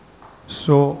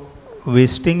 So,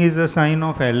 wasting is a sign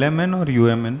of LMN or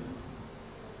UMN?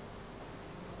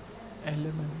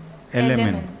 LMN.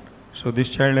 LMN. So this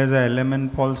child has a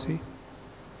LMN palsy.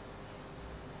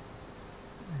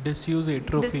 Disuse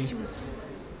atrophy. Disuse.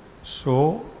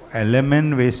 So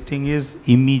LMN wasting is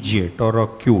immediate or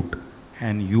acute,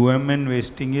 and UMN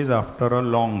wasting is after a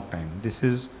long time. This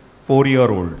is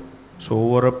 4-year-old. So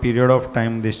over a period of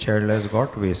time this child has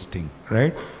got wasting,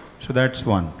 right? So that's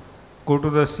one. Go to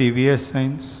the CVS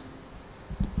signs.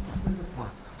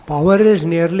 Power is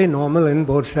nearly normal in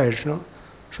both sides, no?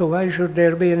 So why should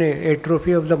there be any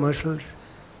atrophy of the muscles?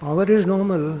 Power is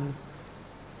normal.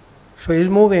 So he's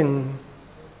moving.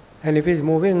 And if he's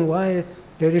moving, why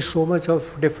there is so much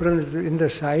of difference in the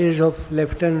size of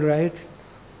left and right?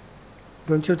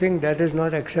 Don't you think that is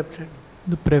not accepted?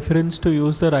 The preference to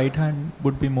use the right hand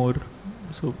would be more.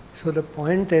 So the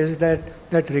point is that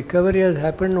recovery has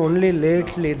happened only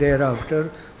lately thereafter.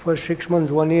 For 6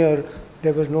 months, 1 year,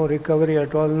 there was no recovery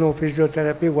at all, no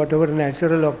physiotherapy, whatever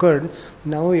natural occurred.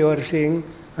 Now you are seeing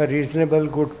a reasonable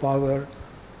good power,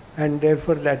 and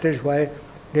therefore that is why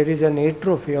there is an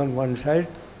atrophy on one side.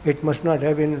 It must not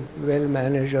have been well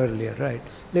managed earlier, right?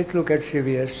 Let's look at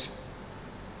CVS.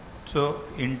 So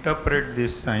interpret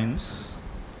these signs.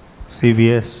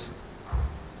 CVS.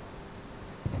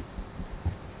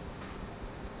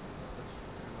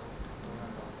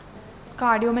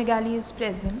 Cardiomegaly is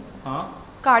present.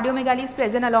 Cardiomegaly is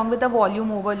present along with the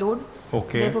volume overload.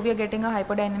 Okay. Therefore, we are getting a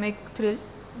hypodynamic thrill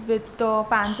with the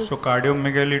pants. So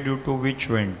cardiomegaly due to which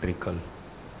ventricle?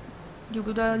 Due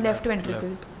to the left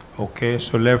ventricle. Okay,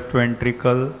 so left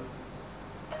ventricle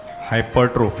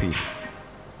hypertrophy.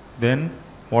 Then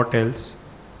what else?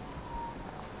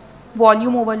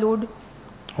 Volume overload.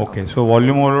 Okay, so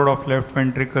volume overload of left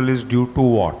ventricle is due to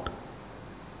what?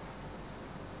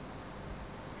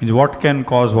 Means what can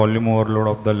cause volume overload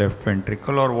of the left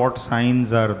ventricle, or what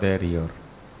signs are there here?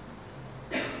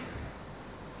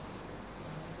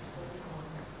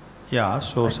 Yeah,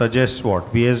 so suggest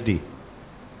what? VSD.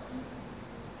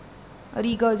 A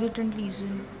regurgitant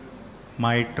lesion.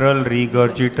 Mitral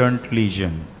regurgitant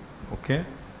lesion. Okay,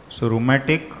 so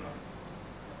rheumatic.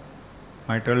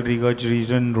 Mitral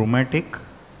regurgitation rheumatic.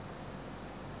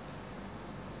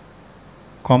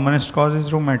 Commonest cause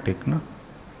is rheumatic, no?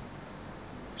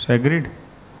 So agreed?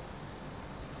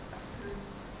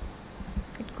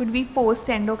 It could be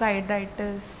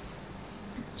post-endocarditis.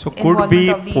 So could be Involvement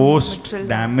of the post mitral.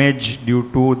 damage due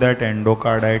to that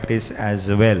endocarditis as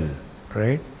well,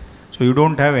 right? So you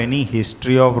don't have any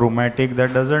history of rheumatic,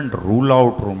 that doesn't rule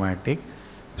out rheumatic.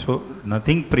 So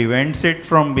nothing prevents it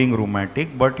from being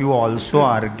rheumatic, but you also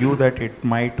argue that it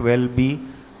might well be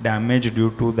damage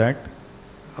due to that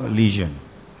lesion,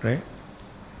 right?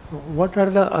 What are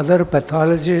the other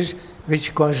pathologies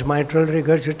which cause mitral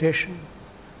regurgitation?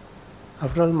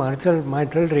 After all,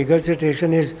 mitral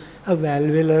regurgitation is a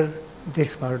valvular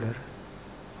disorder.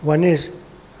 One is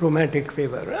rheumatic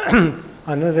fever.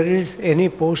 Another is any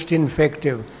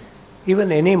post-infective,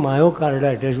 even any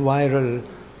myocarditis, viral,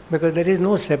 because there is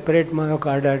no separate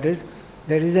myocarditis,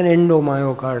 there is an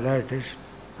endomyocarditis.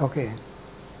 Okay.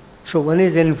 So one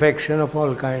is infection of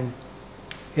all kind.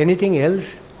 Anything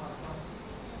else?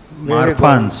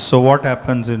 Marfan's. So what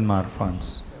happens in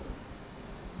Marfan's?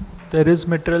 There is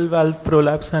mitral valve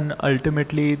prolapse, and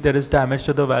ultimately there is damage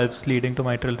to the valves leading to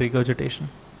mitral regurgitation.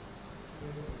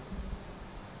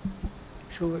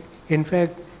 So, in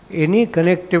fact, any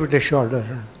connective tissue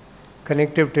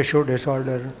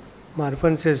disorder,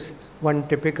 Marfan's is one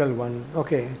typical one.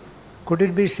 Okay. Could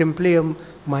it be simply a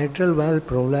mitral valve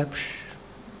prolapse?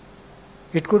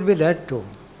 It could be that too.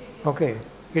 Okay.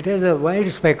 It has a wide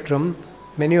spectrum.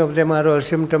 Many of them are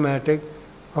asymptomatic.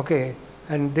 Okay.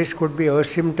 And this could be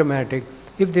asymptomatic.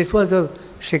 If this was a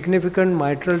significant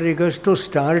mitral rigors to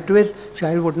start with,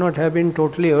 child would not have been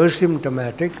totally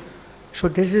asymptomatic. So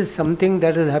this is something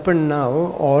that has happened now,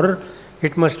 or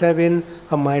it must have been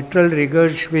a mitral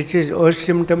rigors which is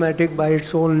asymptomatic by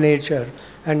its own nature,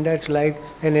 and that's like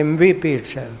an MVP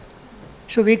itself.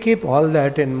 So we keep all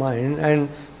that in mind, and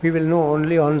we will know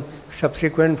only on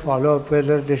subsequent follow-up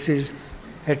whether this is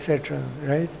etc.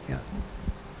 Right? Yeah.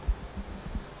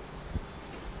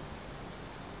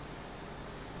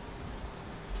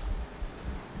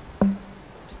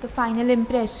 The final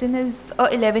impression is a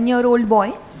 11-year-old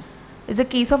boy. Is a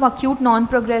case of acute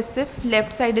non-progressive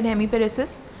left-sided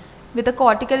hemiparesis with a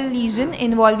cortical lesion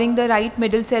involving the right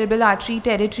middle cerebral artery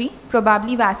territory,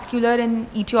 probably vascular in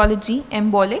etiology,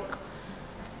 embolic,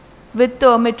 with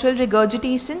mitral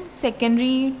regurgitation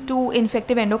secondary to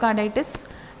infective endocarditis,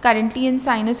 currently in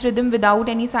sinus rhythm without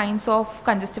any signs of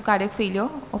congestive cardiac failure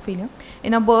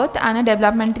in a birth, and a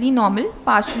developmentally normal,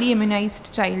 partially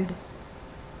immunized child.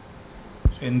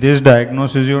 So in this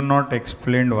diagnosis, you have not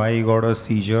explained why he got a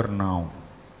seizure now.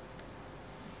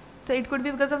 So it could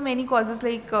be because of many causes,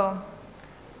 like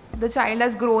the child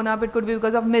has grown up, it could be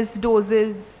because of missed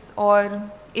doses or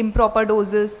improper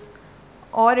doses,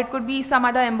 or it could be some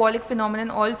other embolic phenomenon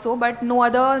also, but no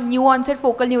other new onset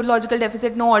focal neurological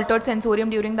deficit, no altered sensorium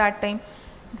during that time.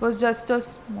 It was just a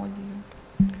small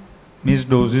event. Missed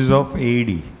doses of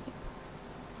AED.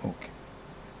 Okay.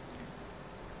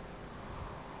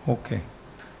 Okay.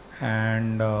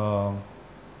 And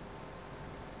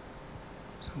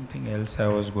something else I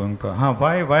was going to.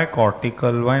 Why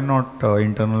cortical? Why not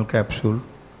internal capsule?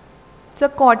 So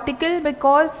cortical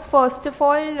because first of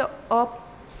all a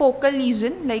focal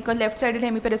lesion like a left-sided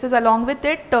hemiparesis, along with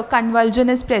it convulsion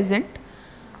is present.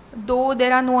 Though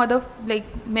there are no other like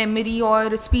memory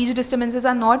or speech disturbances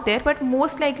are not there, but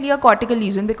most likely a cortical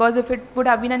lesion, because if it would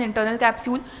have been an internal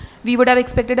capsule, we would have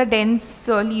expected a dense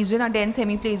lesion, a dense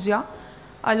hemiplegia,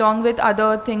 along with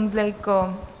other things like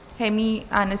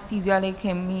hemi-anesthesia, like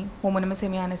homonymous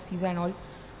hemi-anesthesia and all.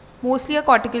 Mostly a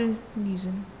cortical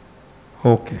lesion.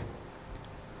 Okay.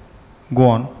 Go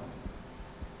on.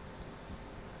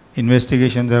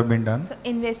 Investigations have been done. So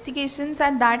investigations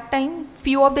at that time,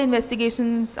 few of the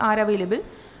investigations are available.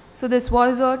 So this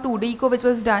was a 2D echo which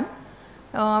was done,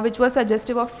 which was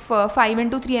suggestive of 5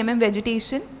 into 3 mm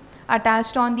vegetation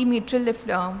attached on the mitral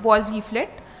valve leaflet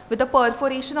with a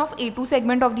perforation of A2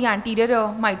 segment of the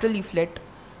anterior mitral leaflet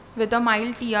with a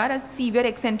mild TR, a severe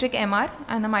eccentric MR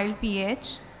and a mild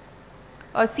PAH.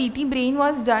 A CT brain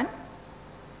was done.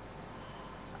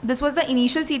 This was the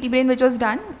initial CT brain which was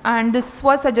done, and this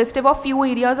was suggestive of few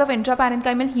areas of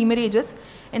intraparenchymal hemorrhages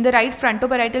in the right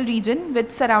frontoparietal region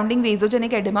with surrounding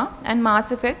vasogenic edema, and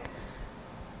mass effect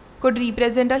could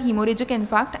represent a hemorrhagic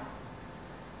infarct.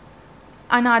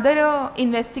 Another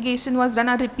investigation was done,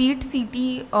 a repeat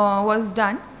CT was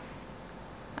done,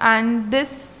 and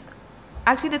this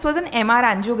was an MR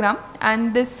angiogram,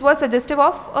 and this was suggestive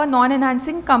of a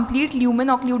non-enhancing complete lumen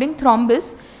occluding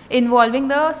thrombus involving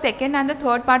the second and the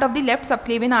third part of the left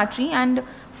subclavian artery and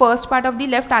first part of the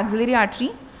left axillary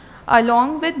artery.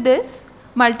 Along with this,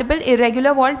 multiple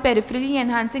irregular walled peripherally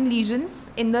enhancing lesions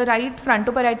in the right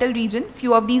frontoparietal region,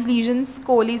 few of these lesions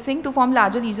coalescing to form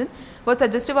larger lesion, was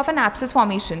suggestive of an abscess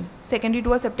formation secondary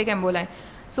to a septic emboli.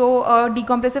 So a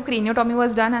decompressive craniotomy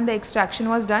was done and the extraction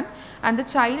was done, and the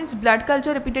child's blood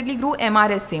culture repeatedly grew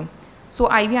MRSA.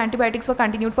 So IV antibiotics were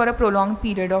continued for a prolonged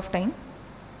period of time.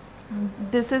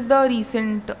 This is the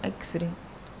recent X-ray,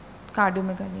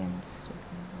 cardiomegaly.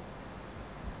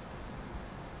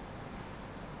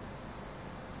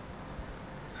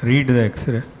 Read the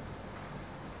X-ray.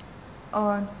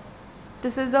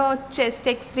 This is a chest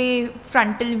X-ray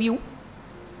frontal view.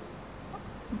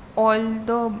 All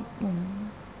the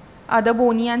other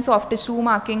bony and soft tissue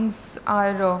markings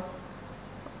are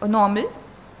normal.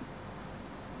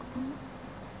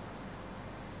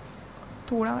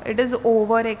 It is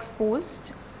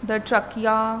overexposed, the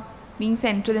trachea being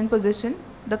central in position.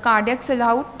 The cardiac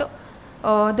silhouette,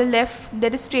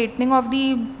 there is straightening of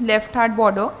the left heart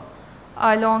border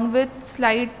along with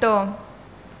slight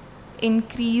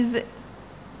increase,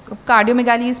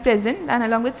 cardiomegaly is present, and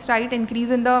along with slight increase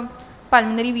in the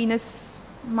pulmonary venous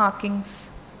markings.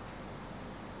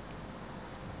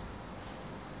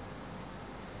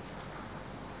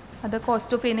 Other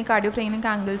costophrenic, cardiophrenic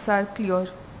angles are clear.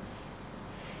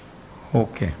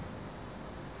 Okay.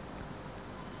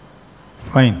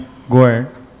 Fine. Go ahead.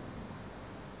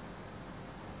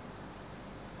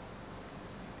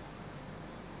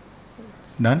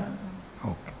 Done?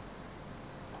 Okay.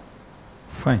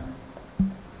 Fine.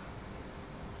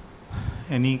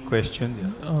 Any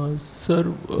questions? Sir,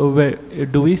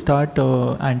 do we start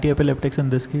anti-epileptics in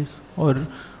this case, or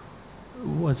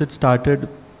was it started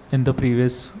in the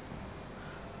previous?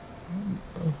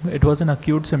 It was an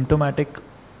acute symptomatic.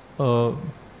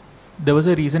 There was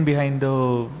a reason behind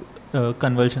the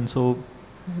convulsion. So,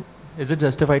 is it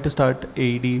justified to start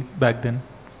AED back then?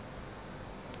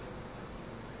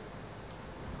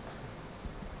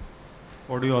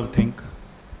 What do you all think?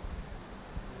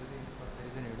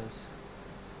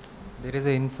 There is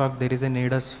an infarct, there is a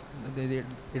nidus.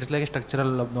 It's like a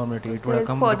structural abnormality. Yes, it would have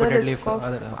come further repeatedly. Risk of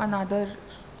another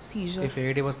seizure. If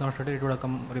AED was not started, it would have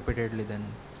come repeatedly then.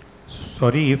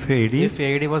 Sorry, if AED? If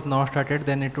AED was not started,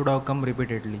 then it would have come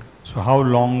repeatedly. So how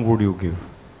long would you give?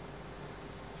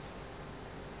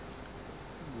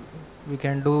 We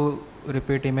can do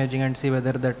repeat imaging and see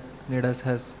whether that nidus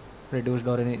has reduced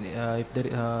or any, if there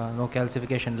no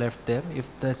calcification left there. If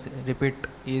the repeat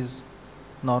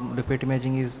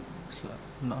imaging is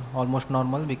almost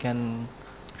normal, we can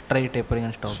try tapering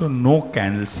and stop. So no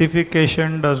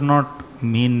calcification does not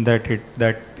mean that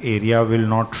that area will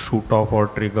not shoot off or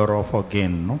trigger off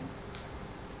again, no?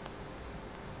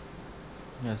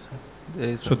 Yes, sir. There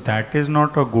is So that is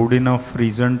not a good enough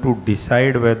reason to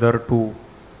decide whether to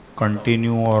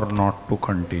continue or not to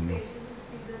continue.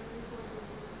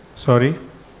 Sorry?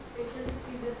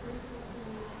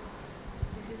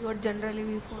 This is what generally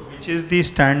we follow. Which is the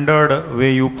standard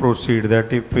way you proceed,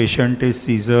 that if patient is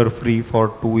seizure free for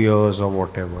 2 years or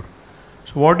whatever.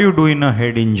 So what do you do in a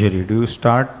head injury? Do you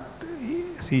start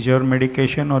seizure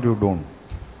medication or you don't?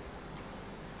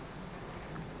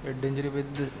 head injury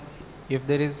with the, if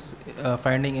there is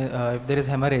finding if there is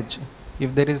hemorrhage,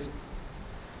 if there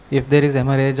is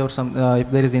hemorrhage or some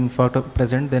if there is infarct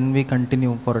present, then we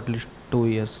continue for at least 2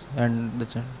 years, and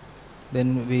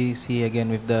then we see again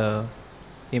with the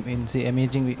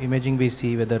imaging we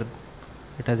see whether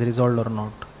it has resolved or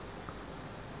not.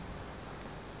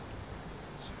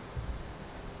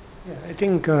 Yeah, I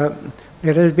think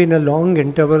there has been a long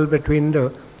interval between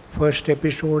the first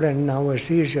episode and now a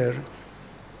seizure.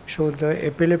 So the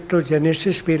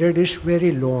epileptogenesis period is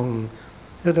very long.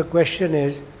 So the question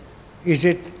is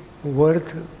it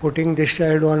worth putting this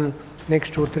child on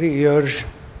next 2-3 years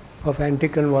of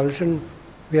anticonvulsant?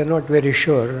 We are not very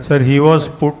sure. Sir, he was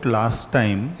put last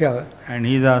time, Yeah. and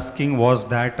he's asking, was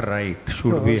that right?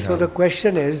 Should we So have? the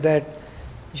question is that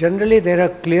generally there are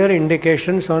clear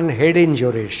indications on head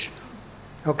injuries.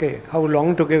 Okay, how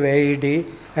long to give AED,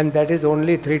 and that is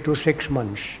only 3 to 6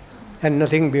 months and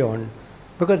nothing beyond.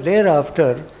 Because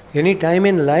thereafter, any time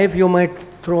in life you might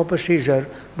throw up a seizure,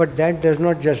 but that does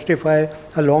not justify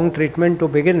a long treatment to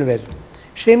begin with.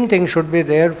 Same thing should be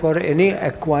there for any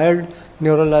acquired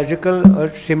neurological or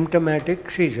symptomatic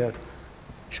seizure.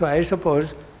 So I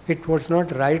suppose it was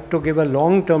not right to give a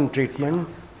long-term treatment,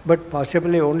 but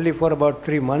possibly only for about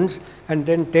 3 months and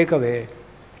then take away.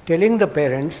 Telling the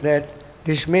parents that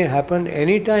this may happen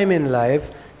any time in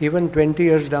life, even 20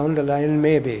 years down the line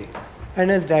maybe. And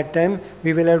at that time,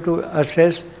 we will have to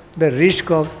assess the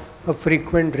risk of a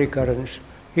frequent recurrence.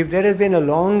 If there has been a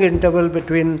long interval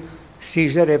between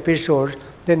seizure episodes,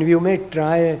 then you may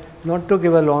try not to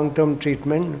give a long-term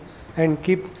treatment and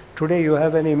keep, today you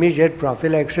have an immediate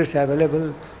prophylaxis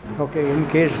available, okay, in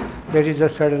case there is a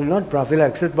sudden, not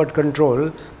prophylaxis, but control,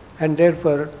 and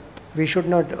therefore we should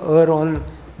not err on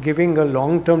giving a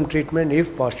long-term treatment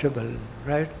if possible,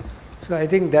 right? So I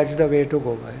think that's the way to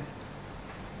go by.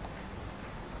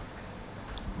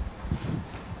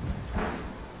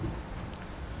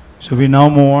 So we now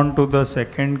move on to the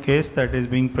second case that is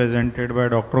being presented by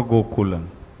Dr. Gokulan.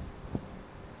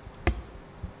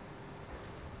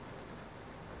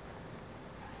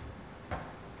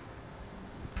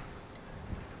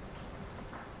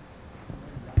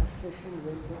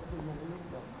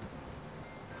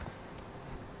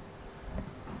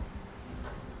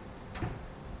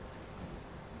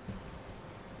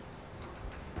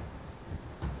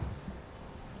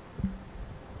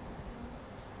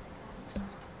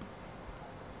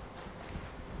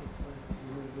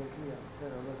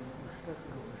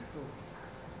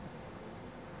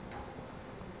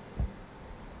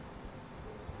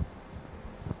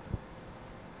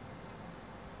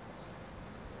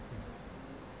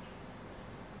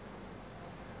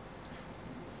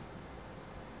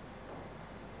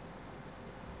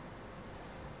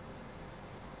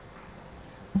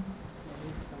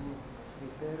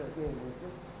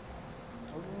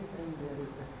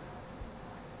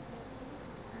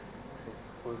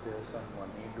 There's some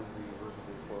money to be used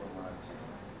before March.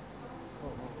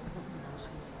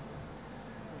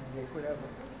 They could have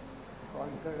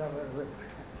conquered our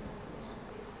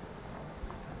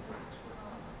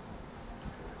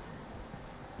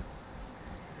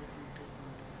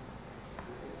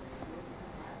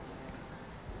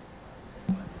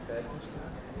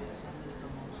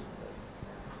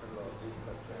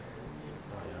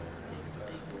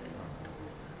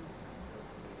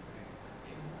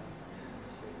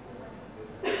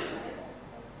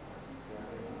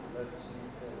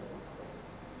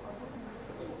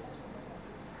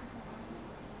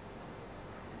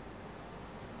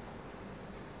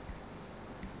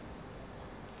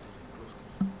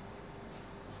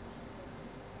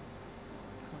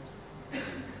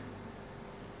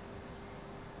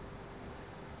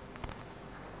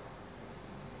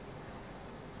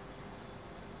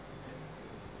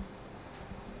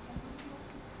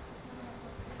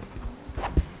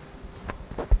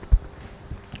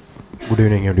Good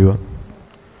evening, everyone.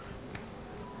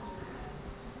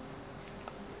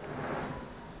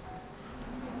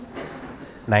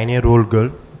 Nine-year-old girl,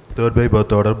 third by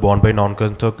birth order, born by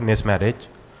non-consanguineous marriage,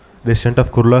 resident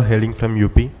of Kurla, hailing from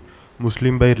UP,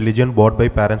 Muslim by religion, brought by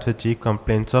parents with chief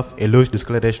complaints of yellowish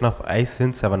discoloration of eyes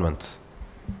since 7 months.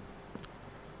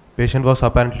 Patient was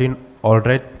apparently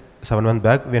alright 7 months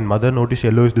back when mother noticed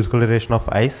yellowish discoloration of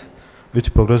eyes,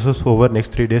 which progresses over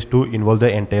next 3 days to involve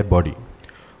the entire body.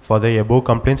 For the above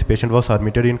complaints, patient was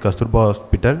admitted in Kasturba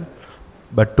Hospital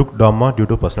but took DOMA due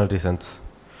to personal reasons.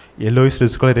 Yellowish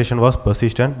discoloration was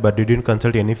persistent but didn't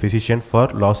consult any physician for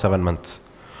last 7 months.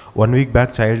 1 week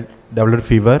back, child developed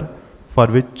fever, for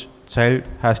which child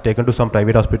has taken to some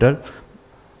private hospital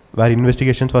where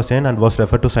investigations were sent and was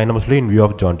referred to Cyanomuscular in view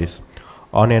of jaundice.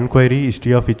 On enquiry,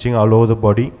 history of itching all over the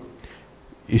body,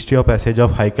 history of passage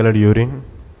of high colored urine,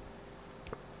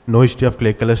 no history of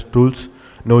clay colored stools,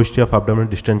 no history of abdominal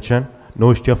distension, no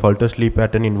history of altered sleep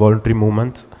pattern, involuntary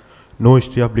movements, no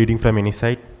history of bleeding from any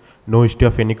side, no history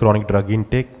of any chronic drug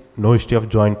intake, no history of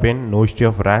joint pain, no history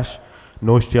of rash,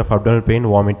 no history of abdominal pain,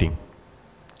 vomiting,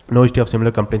 no history of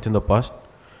similar complaints in the past,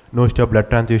 no history of blood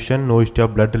transfusion, no history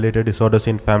of blood related disorders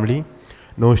in family,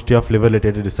 no history of liver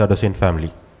related disorders in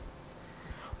family.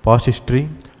 Past history,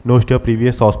 no history of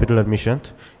previous hospital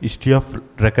admissions, history of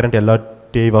recurrent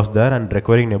LRTI was there and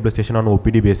requiring nebulization on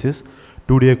OPD basis,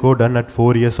 2D echo done at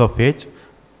 4 years of age,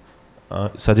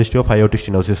 suggestive of aortic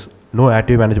stenosis, no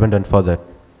active management done for that.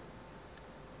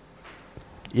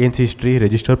 ANC history,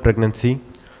 registered pregnancy,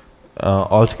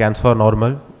 all scans were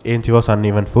normal, ANC was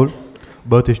uneventful,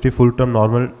 birth history full term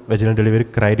normal, vaginal delivery,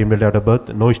 cried immediately after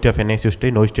birth, no history of NICU stay,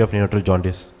 no history of neonatal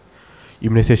jaundice.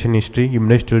 Immunization history,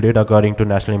 immunized till date according to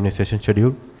national immunization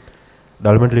schedule.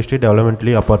 Developmental history,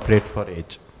 developmentally appropriate for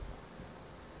age.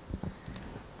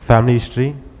 Family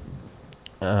history,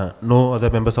 no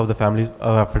other members of the family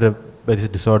are affected by this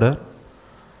disorder.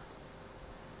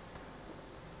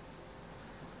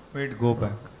 Wait, go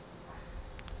back.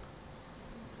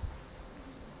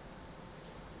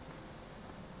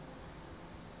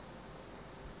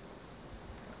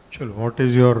 Chalo, what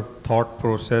is your thought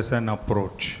process and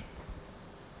approach?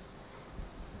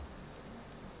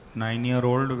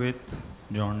 9-year-old with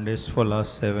jaundice for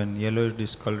last 7, yellowish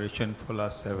discoloration for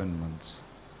last 7 months.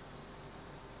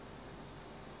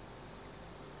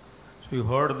 So you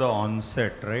heard the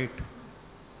onset, right?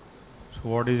 So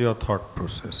what is your thought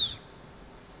process?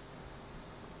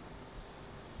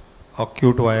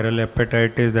 Acute viral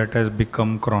hepatitis that has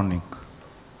become chronic.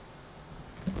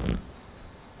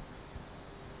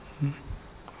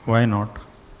 Why not?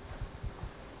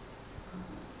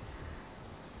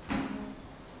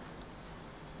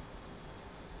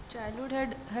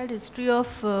 Childhood had history of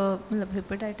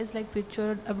hepatitis like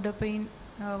picture, abdomen,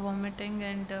 vomiting,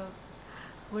 and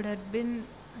would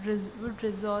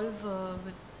resolve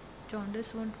with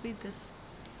jaundice. Won't be this.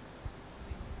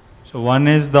 So one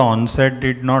is the onset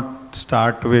did not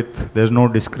start with, there's no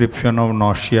description of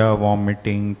nausea,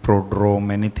 vomiting,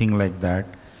 prodrome, anything like that,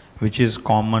 which is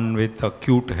common with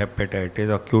acute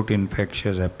hepatitis, acute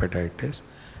infectious hepatitis.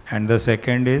 And the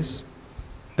second is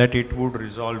that it would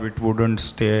resolve, it wouldn't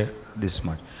stay this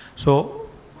much. So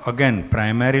again,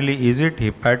 primarily, is it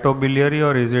hepatobiliary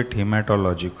or is it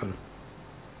hematological?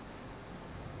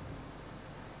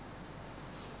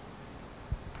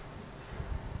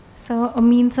 So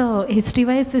means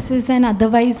history-wise, this is an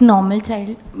otherwise normal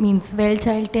child, means well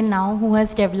child till now who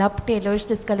has developed yellowish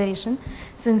discoloration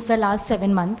since the last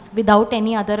 7 months without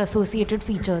any other associated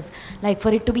features. Like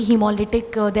for it to be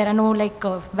hemolytic, there are no like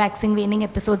waxing, waning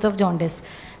episodes of jaundice.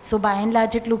 So by and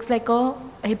large, it looks like a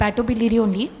hepatobiliary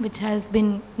only, which has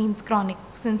been means chronic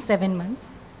since 7 months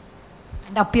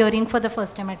and appearing for the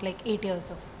first time at like 8 years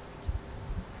of age.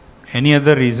 Any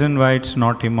other reason why it's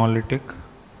not hemolytic?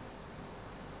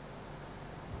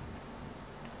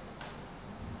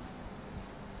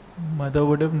 Mother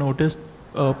would have noticed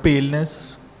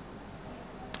paleness.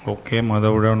 Okay,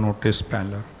 mother would have noticed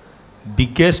pallor.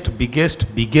 Biggest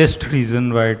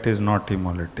reason why it is not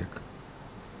hemolytic.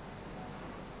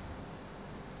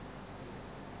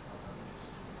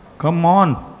 Come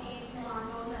on.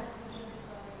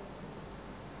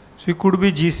 So it could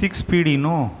be G6PD,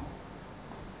 no?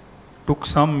 Took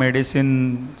some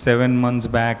medicine 7 months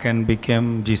back and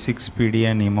became G6PD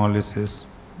and hemolysis.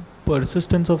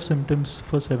 Persistence of symptoms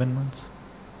for 7 months.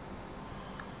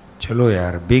 Chalo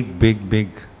yaar, big.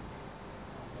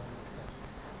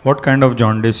 What kind of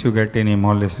jaundice you get in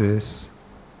hemolysis?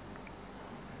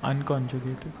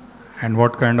 Unconjugated. And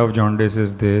what kind of jaundice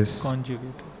is this?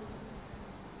 Conjugated.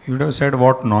 You would have said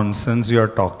what nonsense you are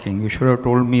talking. You should have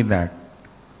told me that.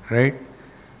 Right?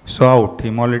 So out,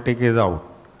 hemolytic is out.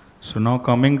 So now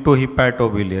coming to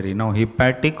hepatobiliary. Now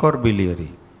hepatic or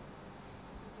biliary?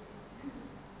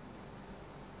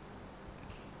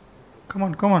 Come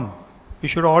on. We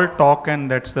should all talk and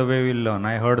that's the way we'll learn.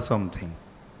 I heard something.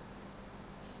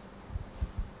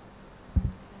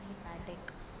 Hepatic.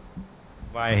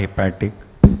 Why hepatic?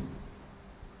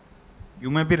 You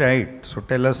may be right, so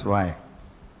tell us why.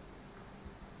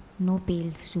 No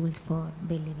pale stools for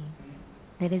biliary.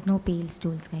 There is no pale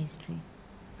stools history.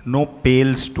 No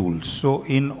pale stools. So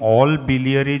in all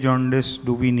biliary jaundice,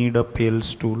 do we need a pale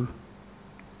stool?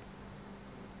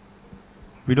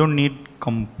 We don't need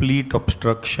complete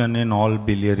obstruction in all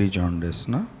biliary jaundice,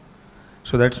 no?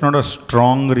 So that's not a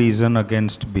strong reason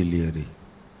against biliary.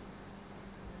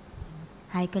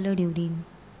 High colored urine.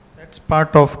 That's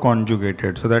part of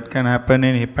conjugated. So that can happen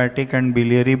in hepatic and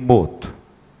biliary both.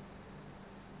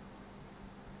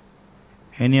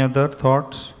 Any other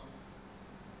thoughts?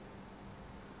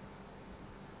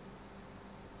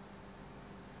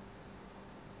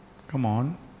 Come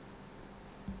on.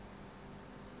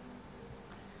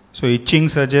 So itching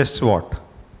suggests what?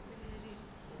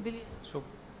 So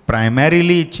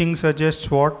primarily itching suggests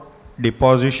what?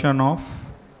 Deposition of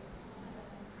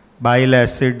bile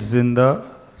acids in the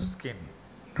skin,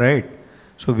 right?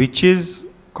 So which is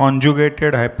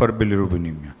conjugated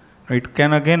hyperbilirubinemia. It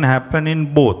can again happen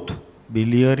in both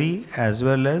biliary as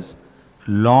well as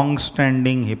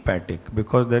long-standing hepatic,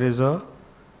 because there is a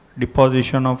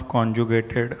deposition of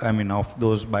conjugated, of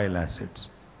those bile acids,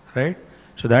 right?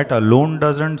 So that alone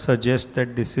doesn't suggest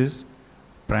that this is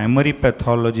primary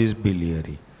pathology is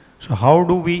biliary. So how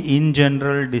do we in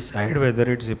general decide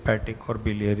whether it's hepatic or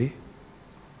biliary?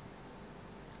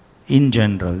 In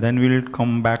general, then we will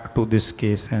come back to this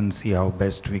case and see how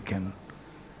best we can.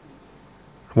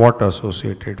 What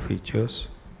associated features?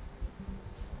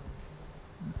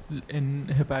 In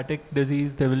hepatic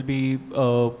disease, there will be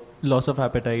loss of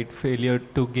appetite, failure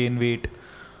to gain weight,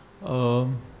 a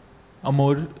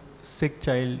more sick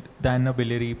child than a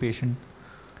biliary patient.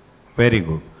 Very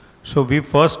good. So we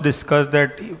first discussed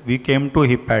that we came to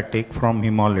hepatic from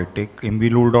hemolytic, we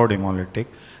ruled out hemolytic.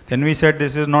 Then we said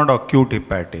this is not acute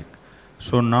hepatic.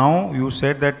 So now you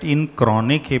said that in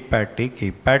chronic hepatic,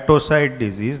 hepatocyte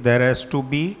disease, there has to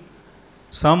be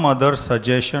some other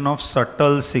suggestion of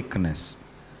subtle sickness.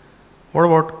 What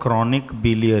about chronic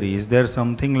biliary? Is there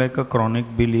something like a chronic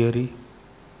biliary?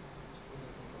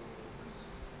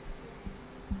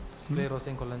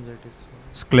 Sclerosing cholangitis.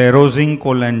 Sclerosing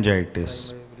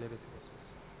cholangitis.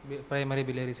 Primary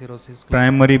biliary cirrhosis.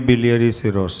 Primary biliary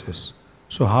cirrhosis.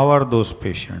 So how are those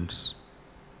patients?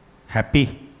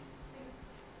 Happy?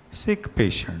 Sick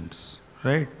patients,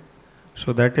 right?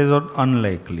 So that is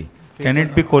unlikely. Can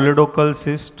it be choledochal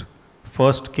cyst?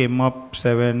 First came up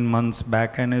 7 months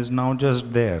back and is now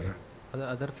just there.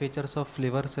 Other features of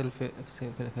liver cell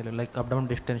failure like abdomen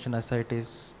distension,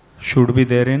 ascites. Should be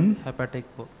there in? Hepatic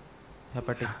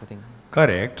thing.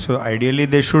 Correct. So ideally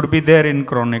they should be there in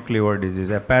chronic liver disease.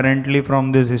 Apparently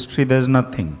from this history there is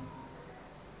nothing.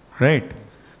 Right?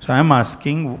 So I am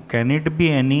asking, can it be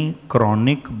any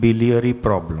chronic biliary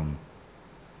problem?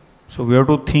 So we have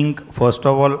to think, first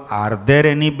of all, are there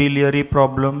any biliary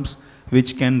problems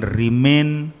which can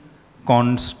remain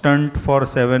constant for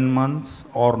 7 months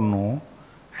or no?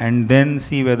 And then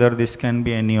see whether this can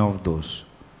be any of those.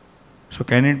 So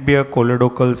can it be a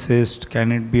choledochal cyst?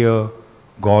 Can it be a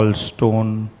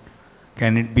gallstone?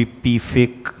 Can it be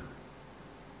PFIC?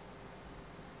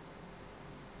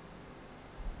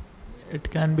 It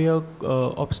can be a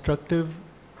obstructive,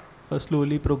 a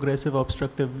slowly progressive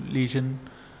obstructive lesion,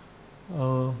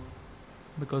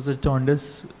 because the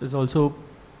jaundice is also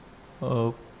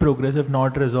progressive,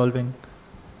 not resolving.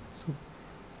 So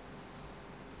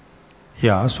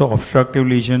yeah, so obstructive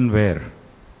lesion where?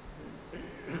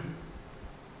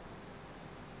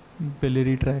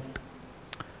 Biliary tract.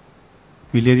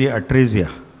 Biliary atresia.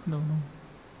 No.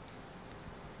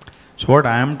 So what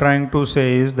I am trying to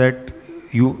say is that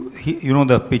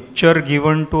the picture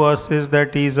given to us is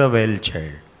that he is a well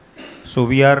child. So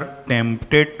we are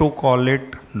tempted to call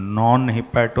it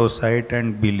non-hepatocyte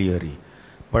and biliary.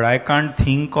 But I can't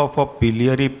think of a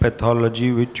biliary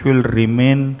pathology which will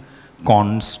remain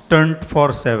constant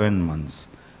for 7 months.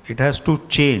 It has to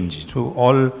change. So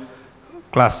all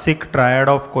classic triad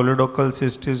of choledochal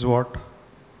cyst is what?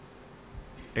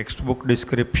 Textbook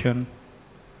description.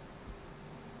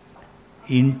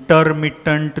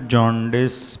 Intermittent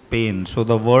jaundice pain. So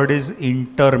the word is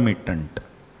intermittent.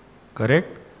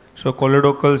 Correct? So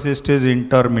choledochal cyst is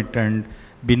intermittent.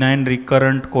 Benign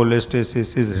recurrent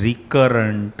cholestasis is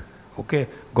recurrent. Okay?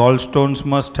 Gallstones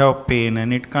must have pain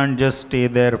and it can't just stay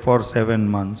there for 7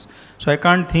 months. So I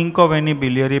can't think of any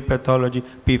biliary pathology.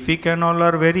 PFIC and all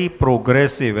are very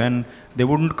progressive and they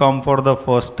wouldn't come for the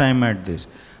first time at this.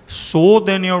 So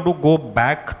then you have to go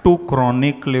back to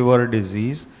chronic liver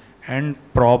disease and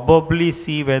probably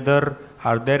see whether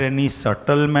are there any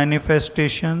subtle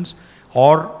manifestations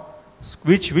or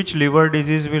Which liver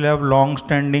disease will have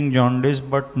long-standing jaundice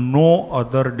but no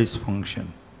other dysfunction?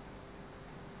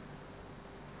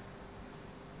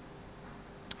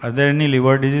 Are there any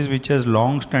liver disease which has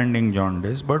long-standing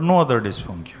jaundice but no other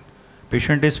dysfunction?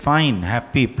 Patient is fine,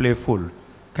 happy, playful,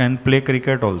 can play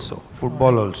cricket also,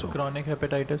 football also. Chronic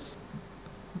hepatitis.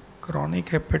 Chronic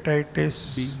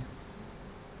hepatitis B.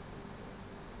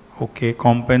 Okay,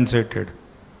 compensated.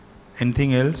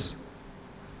 Anything else?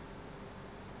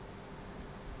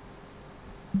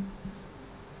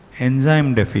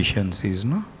 Enzyme deficiencies,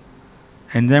 no?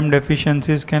 Enzyme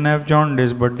deficiencies can have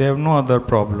jaundice, but they have no other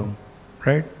problem,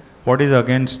 right? What is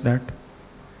against that?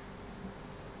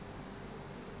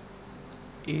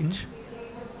 Age.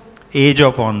 Age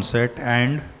of onset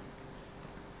and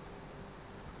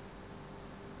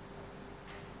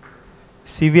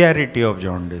severity of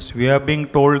jaundice. We are being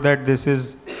told that this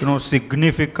is,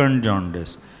 significant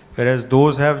jaundice, whereas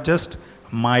those have just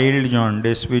mild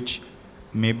jaundice, which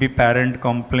maybe parent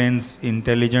complains,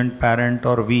 intelligent parent,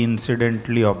 or we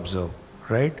incidentally observe,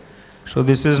 right? So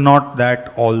this is not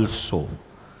that also.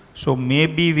 So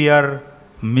maybe we are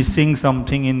missing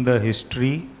something in the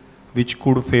history which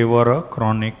could favor a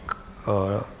chronic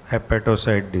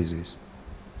hepatocyte disease.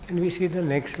 Can we see the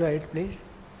next slide, please?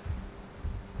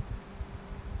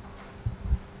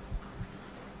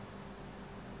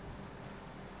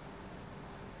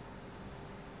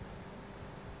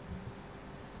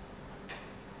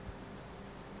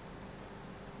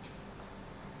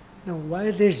 Now, why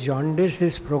this jaundice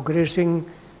is progressing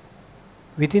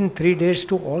within 3 days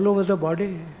to all over the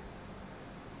body?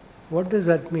 What does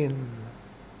that mean?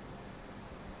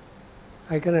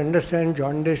 I can understand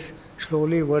jaundice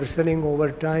slowly worsening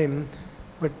over time,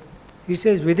 but he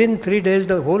says within 3 days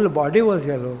the whole body was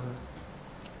yellow.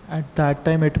 At that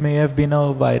time it may have been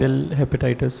a viral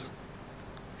hepatitis.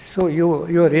 So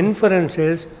your inference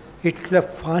is it's a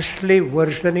fastly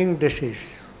worsening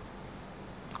disease.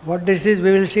 What disease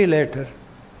we will see later,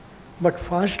 but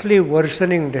fastly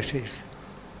worsening disease.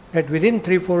 That within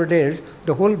 3-4 days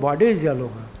the whole body is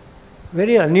yellow.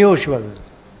 Very unusual,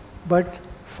 but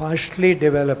fastly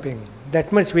developing.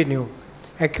 That much we knew.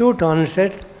 Acute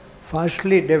onset,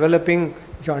 fastly developing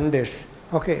jaundice.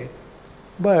 Okay.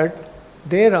 But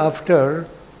thereafter,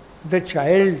 the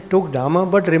child took Dharma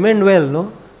but remained well,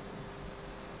 no?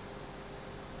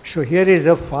 So here is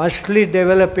a fastly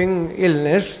developing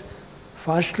illness,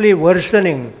 fastly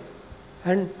worsening,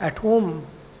 and at home,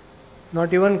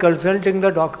 not even consulting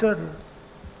the doctor.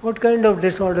 What kind of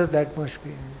disorder that must be?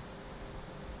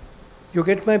 You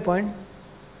get my point?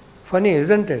 Funny,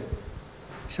 isn't it?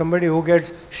 Somebody who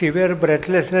gets severe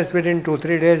breathlessness within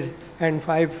 2-3 days and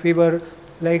 5 fever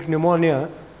like pneumonia,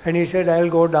 and he said, I'll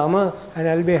go Dharma and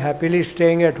I'll be happily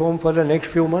staying at home for the next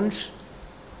few months.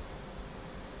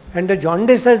 And the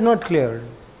jaundice has not cleared.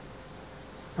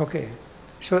 Okay.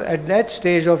 So at that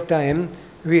stage of time,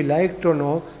 we like to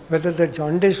know whether the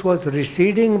jaundice was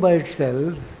receding by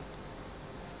itself.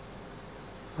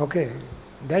 Okay.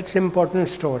 That's important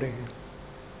story.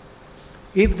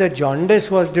 If the jaundice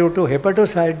was due to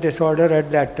hepatocyte disorder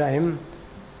at that time,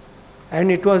 and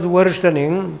it was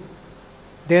worsening,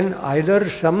 then either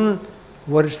some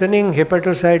worsening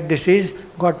hepatocyte disease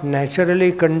got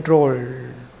naturally controlled,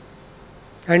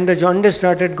 and the jaundice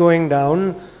started going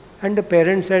down, and the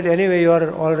parents said, anyway, you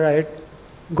are all right,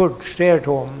 good, stay at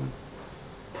home.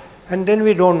 And then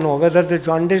we don't know whether the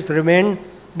jaundice remained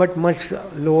but much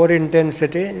lower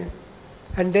intensity,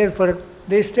 and therefore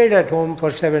they stayed at home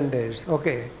for 7 days.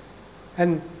 Okay.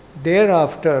 And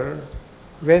thereafter,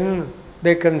 when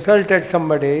they consulted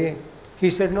somebody, he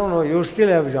said, no, you still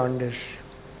have jaundice.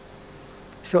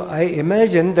 So I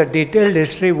imagine the detailed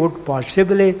history would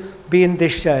possibly be in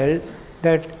this child,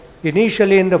 that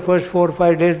initially in the first 4 or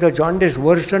 5 days the jaundice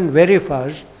worsened very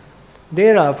fast.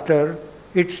 Thereafter,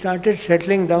 it started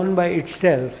settling down by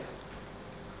itself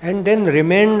and then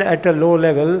remained at a low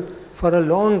level for a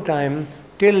long time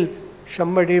till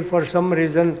somebody for some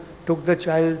reason took the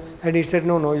child and he said,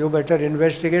 no, you better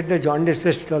investigate, the jaundice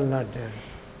is still not there.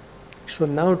 So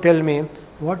now tell me,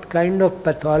 what kind of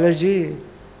pathology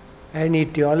and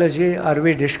etiology are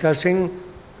we discussing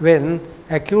when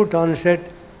acute onset,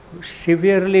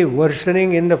 severely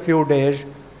worsening in the few days,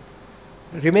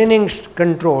 remaining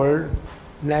controlled,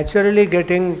 naturally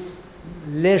getting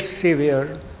less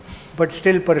severe, but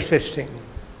still persisting?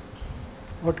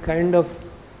 What kind of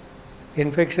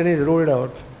infection is ruled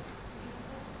out?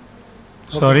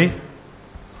 Sorry?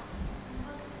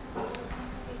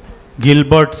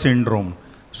 Gilbert syndrome.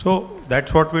 So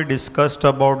that's what we discussed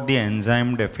about the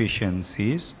enzyme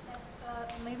deficiencies.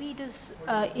 Maybe it is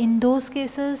in those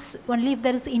cases, only if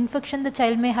there is infection, the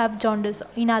child may have jaundice.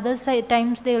 In other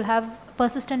times, they will have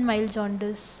persistent mild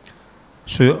jaundice.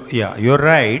 So, yeah, you're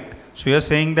right. So, you're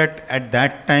saying that at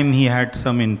that time he had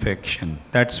some infection.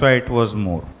 That's why it was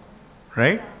more,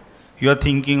 right? You're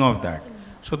thinking of that.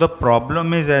 So, the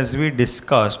problem is, as we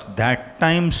discussed, that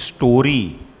time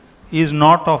story is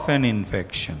not of an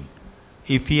infection.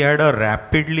 If he had a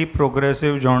rapidly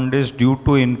progressive jaundice due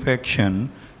to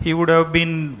infection, he would have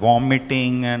been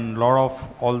vomiting and a lot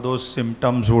of all those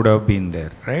symptoms would have been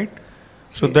there, right?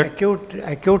 So see, that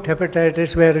acute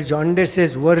hepatitis where jaundice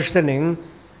is worsening,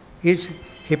 is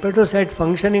hepatocyte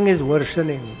functioning is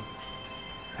worsening.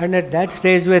 And at that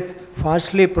stage with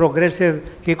fastly progressive,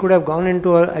 he could have gone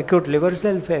into an acute liver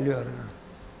cell failure.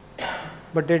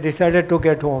 But they decided to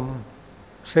get home.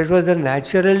 So it was a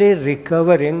naturally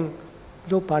recovering,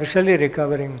 though partially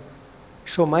recovering.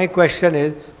 So my question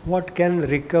is, what can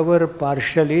recover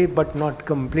partially but not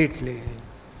completely?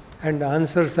 And the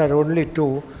answers are only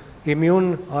two,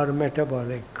 immune or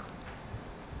metabolic.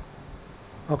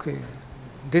 Okay,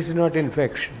 this is not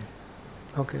infection.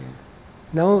 Okay.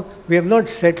 Now we have not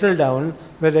settled down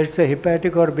whether it's a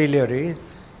hepatic or biliary,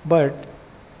 but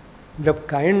the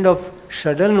kind of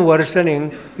sudden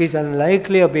worsening is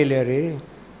unlikely a biliary,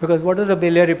 because what is the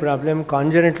biliary problem?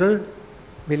 Congenital,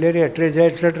 biliary atresia,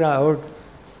 etc. out.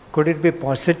 Could it be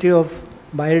paucity of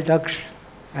bile ducts,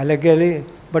 allogali?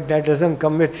 But that doesn't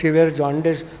come with severe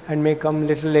jaundice and may come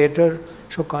little later.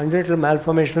 So congenital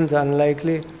malformations are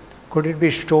unlikely. Could it be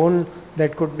stone?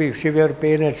 That could be severe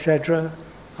pain, etc.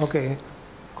 Okay.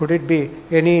 Could it be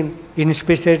any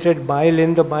inspissated bile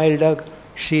in the bile duct?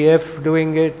 CF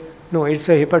doing it? No, it's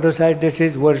a hepatocyte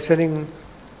disease worsening.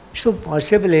 So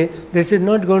possibly this is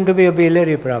not going to be a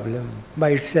biliary problem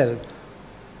by itself.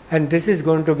 And this is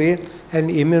going to be an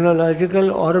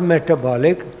immunological or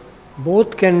metabolic.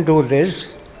 Both can do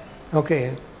this.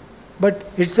 Okay. But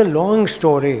it's a long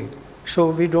story. So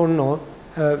we don't know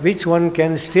which one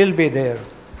can still be there.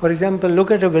 For example,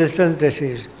 look at a Wilson's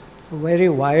disease. Very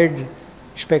wide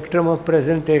spectrum of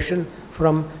presentation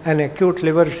from an acute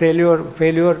liver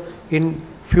failure in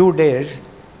few days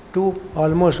to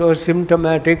almost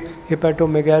asymptomatic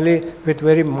hepatomegaly with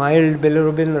very mild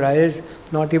bilirubin rise,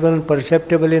 not even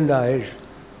perceptible in the eyes.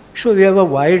 So we have a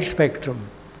wide spectrum.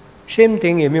 Same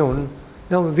thing immune.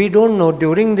 Now we don't know,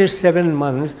 during these 7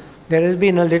 months there has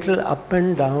been a little up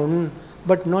and down,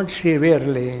 but not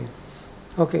severely.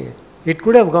 Okay. It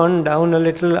could have gone down a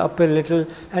little, up a little,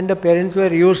 and the parents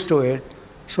were used to it,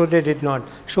 so they did not.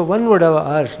 So one would have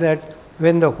asked that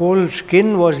when the whole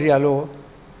skin was yellow,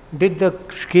 did the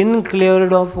skin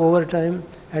cleared off over time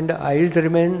and the eyes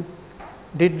remained?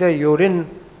 Did the urine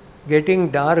getting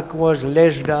dark was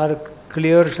less dark,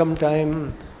 clear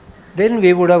sometime? Then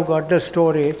we would have got the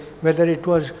story whether it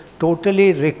was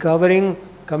totally recovering,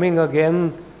 coming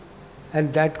again,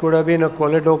 and that could have been a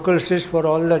choledochal cyst for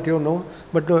all that you know.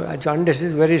 But no, jaundice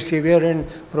is very severe and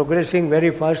progressing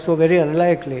very fast, so very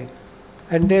unlikely.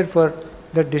 And therefore,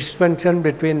 the distinction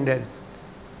between them.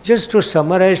 Just to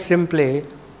summarize simply,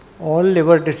 all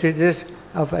liver diseases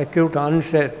of acute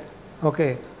onset,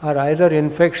 okay, are either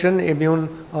infection, immune,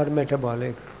 or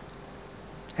metabolic.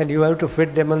 And you have to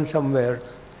fit them in somewhere.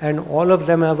 And all of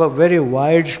them have a very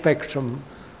wide spectrum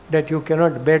that you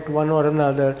cannot bet one or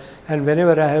another. And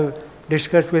whenever I have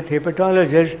discussed with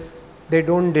hepatologists, they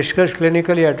don't discuss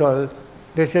clinically at all.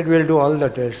 They said, we'll do all the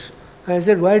tests. I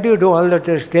said, why do you do all the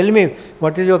tests? Tell me,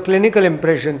 what is your clinical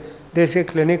impression? They say,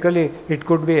 clinically, it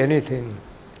could be anything.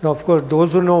 Now, of course,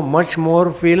 those who know much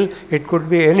more feel it could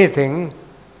be anything.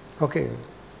 Okay.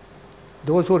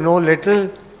 Those who know little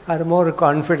are more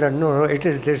confident. No, it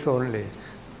is this only.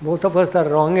 Both of us are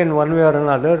wrong in one way or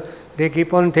another. They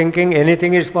keep on thinking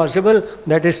anything is possible.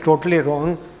 That is totally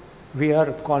wrong. We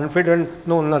are confident,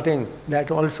 no, nothing.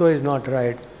 That also is not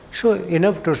right. So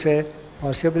enough to say,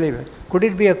 possibly, could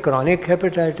it be a chronic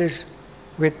hepatitis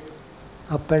with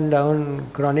up and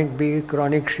down, chronic B,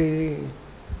 chronic C?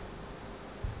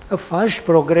 A fast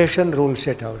progression rules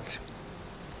it out.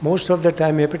 Most of the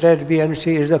time, hepatitis B and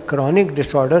C is a chronic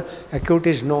disorder. Acute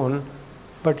is known,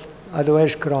 but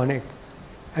otherwise chronic.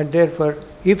 And therefore,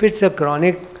 if it's a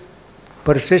chronic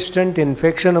persistent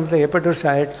infection of the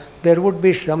hepatocyte, there would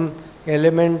be some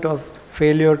element of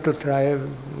failure to thrive,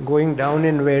 going down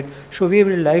in weight. So we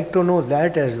would like to know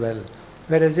that as well.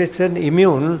 Whereas it's an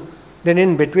immune, then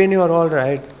in between you are all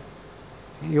right.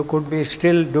 You could be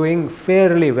still doing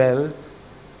fairly well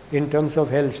in terms of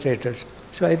health status.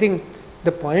 So I think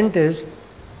the point is,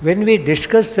 when we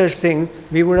discuss such things,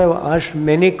 we would have asked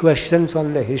many questions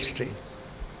on the history.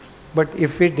 But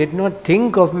if we did not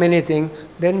think of many things,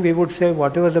 then we would say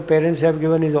whatever the parents have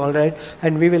given is all right,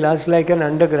 and we will ask like an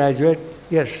undergraduate,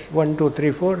 yes, 1, 2,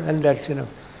 3, 4, and that's enough.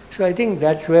 So I think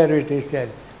that's where it is there.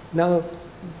 Now,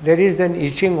 there is an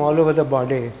itching all over the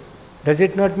body. Does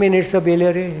it not mean it's a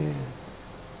biliary?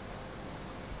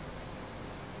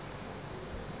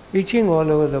 Itching all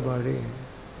over the body.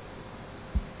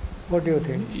 What do you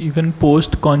think? Even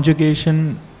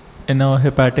post-conjugation in a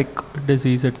hepatic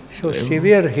disease. So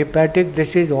severe hepatic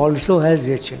disease also has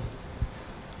itching.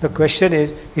 The question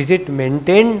is it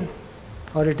maintained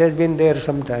or it has been there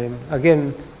some time?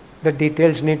 Again, the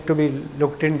details need to be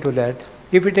looked into that.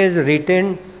 If it has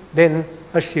retained, then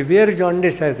a severe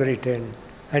jaundice has retained.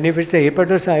 And if it's a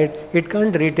hepatocyte, it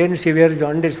can't retain severe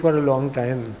jaundice for a long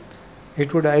time.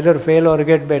 It would either fail or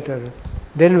get better.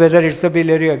 Then whether it's a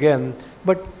biliary again.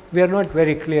 But we are not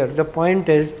very clear. The point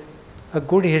is, a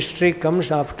good history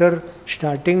comes after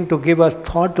starting to give a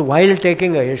thought while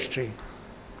taking a history.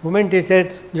 The moment he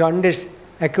said, jaundice,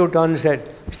 acute onset,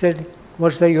 he said,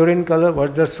 what's the urine color,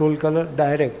 what's the stool color?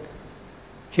 Direct.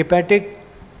 Hepatic,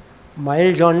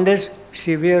 mild jaundice,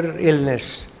 severe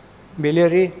illness.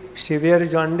 Biliary, severe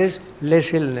jaundice,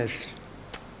 less illness.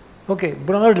 Okay,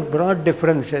 broad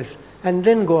differences. And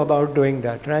then go about doing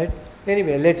that, right?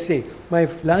 Anyway, let's see. My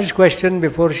last question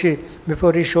before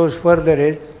he shows further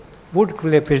is, would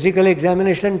physical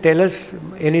examination tell us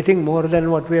anything more than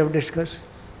what we have discussed?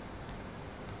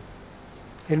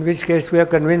 In which case we are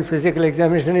convinced physical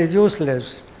examination is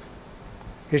useless.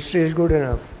 History is good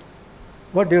enough.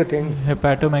 What do you think?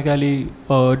 Hepatomegaly,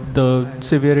 the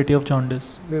severity of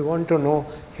jaundice. We want to know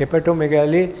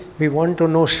hepatomegaly, we want to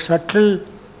know subtle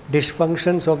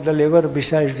dysfunctions of the liver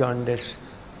besides jaundice.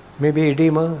 Maybe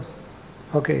edema,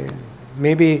 okay,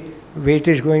 maybe weight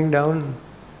is going down,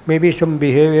 maybe some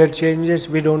behavior changes,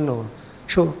 we don't know.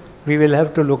 So we will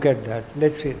have to look at that.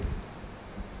 Let's see.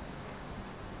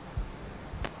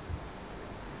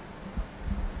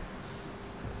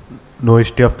 No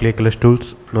history of clay color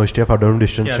stools, no history of abdominal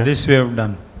distension. Yeah, this we have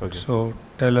done. Okay. So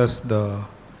tell us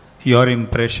your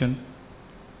impression.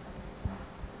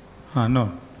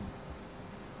 No.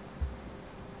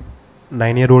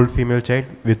 9-year-old female child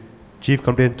with chief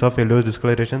complaints of yellowish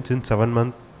discoloration since 7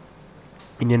 months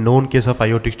in a known case of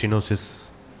aortic stenosis,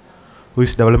 who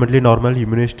is developmentally normal,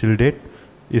 immunized till date,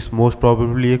 is most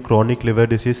probably a chronic liver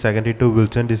disease secondary to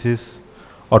Wilson disease,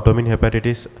 autoimmune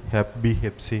hepatitis, Hep B,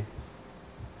 Hep C.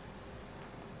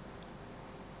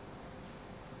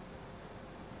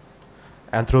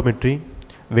 Anthropometry,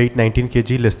 weight 19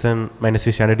 kg, less than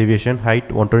 -3 standard deviation, height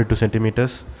 122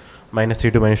 centimeters,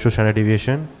 -3 to -2 standard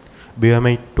deviation,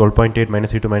 BMI 12.8,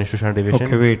 -3 to -2 standard deviation.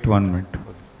 Okay, wait 1 minute.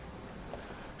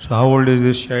 So how old is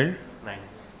this child? 9.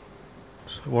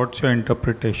 So what's your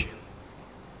interpretation?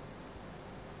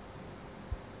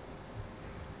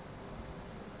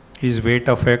 Is weight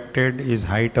affected? Is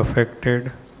height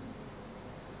affected?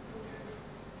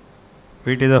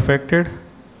 Weight is affected?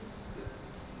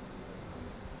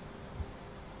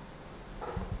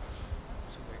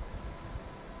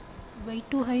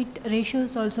 Weight to height ratio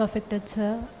is also affected,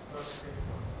 sir.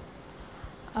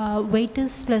 Weight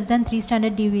is less than 3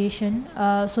 standard deviation,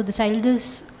 so the child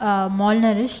is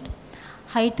malnourished.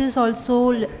 Height is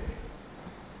also...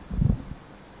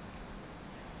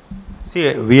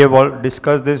 See, we have all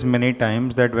discussed this many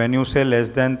times that when you say less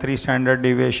than 3 standard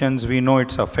deviations, we know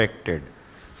it's affected.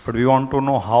 But we want to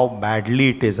know how badly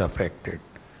it is affected.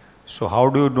 So how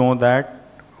do you know that?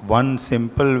 One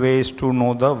simple way is to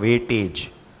know the weight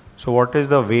age. So what is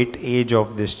the weight age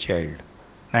of this child?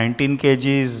 19 kg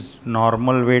is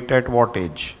normal weight at what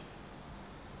age?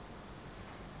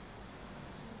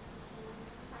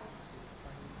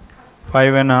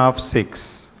 Five and a half,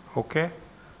 6. Okay.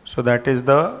 So that is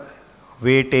the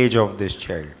weight age of this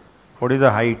child. What is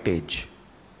the height age?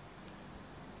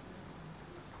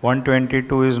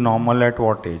 122 is normal at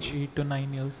what age? 8 to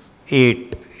 9 years.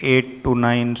 8 to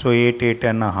 9, so 8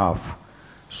 and a half.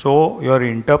 So your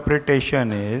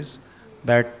interpretation is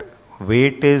that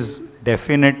weight is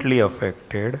definitely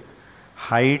affected.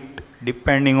 Height,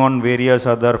 depending on various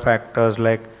other factors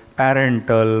like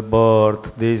parental,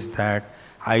 birth, this, that.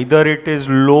 Either it is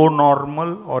low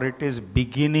normal or it is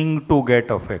beginning to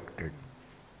get affected.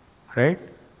 Right?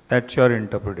 That's your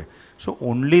interpretation. So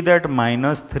only that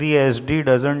 -3 SD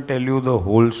doesn't tell you the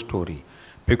whole story.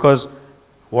 Because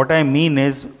what I mean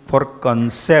is, for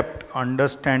concept,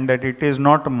 understand that it is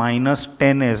not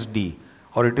 -10 SD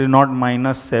or it is not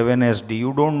 -7 SD.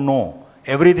 You don't know.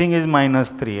 Everything is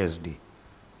 -3 SD.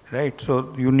 Right?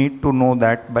 So you need to know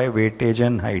that by weightage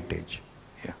and heightage.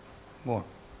 Yeah. Go on.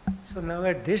 So now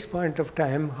at this point of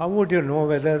time, how would you know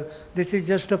whether this is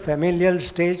just a familial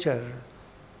stature,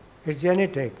 it's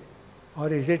genetic, or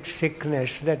is it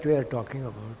sickness that we are talking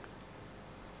about?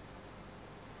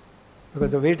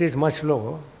 Because the weight is much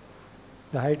low,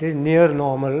 the height is near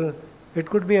normal, it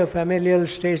could be a familial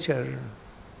stature.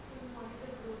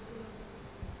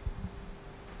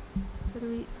 So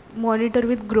we monitor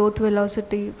with growth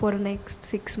velocity for next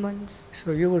 6 months.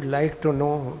 So you would like to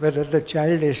know whether the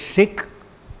child is sick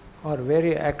or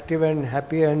very active and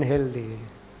happy and healthy.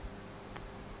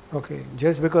 Okay,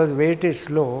 just because weight is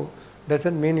low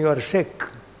doesn't mean you are sick.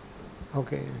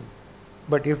 Okay,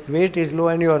 but if weight is low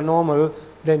and you are normal,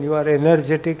 then you are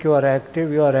energetic, you are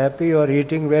active, you are happy, you are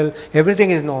eating well,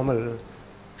 everything is normal.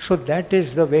 So that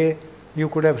is the way you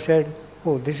could have said,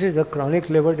 oh, this is a chronic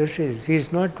liver disease, he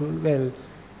is not well.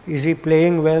 Is he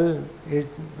playing well?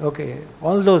 Okay,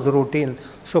 all those routine.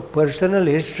 So personal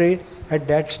history at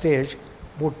that stage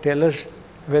would tell us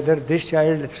whether this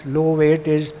child's low weight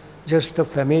is just a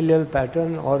familial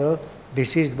pattern or a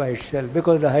disease by itself,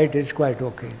 because the height is quite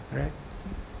okay, right?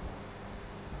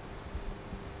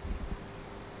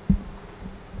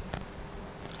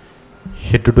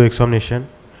 Head to toe examination,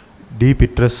 deep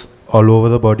itchus all over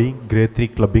the body, grade 3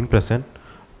 clubbing present,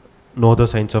 no other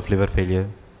signs of liver failure.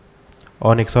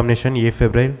 On examination, A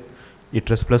febrile,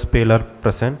 itchus plus pallor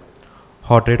present,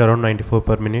 heart rate around 94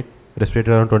 per minute,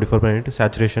 respiratory around 24 per minute,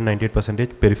 saturation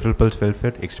 98%, peripheral pulse well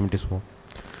fed, extremities warm.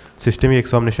 Systemic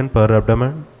examination per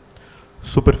abdomen,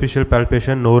 superficial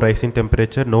palpation, no rise in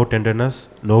temperature, no tenderness,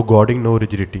 no gouging, no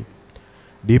rigidity.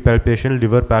 Deep palpation,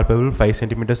 liver palpable 5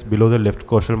 cm below the left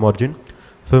costal margin,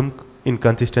 firm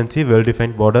inconsistency, well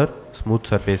defined border, smooth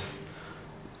surface.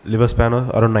 Liver span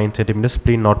around 9 cm,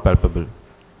 spleen not palpable.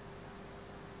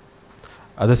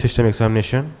 Other system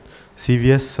examination,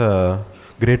 CVS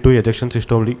grade 2 ejection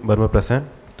systolic murmur present,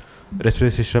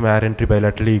 respiratory system air entry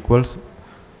bilaterally equals,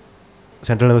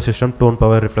 central nervous system tone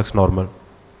power reflex normal.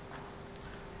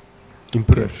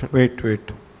 Impression. Wait.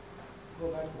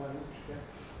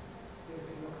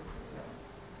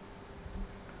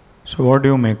 So what do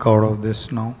you make out of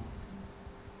this now?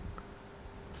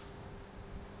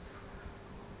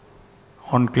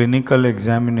 On clinical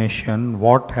examination,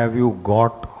 what have you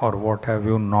got or what have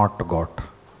you not got?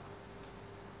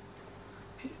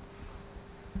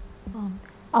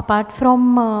 Apart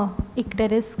from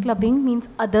icterus clubbing, means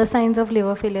other signs of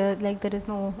liver failure, like there is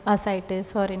no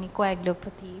ascites or any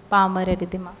coagulopathy, Palmer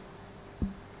erythema.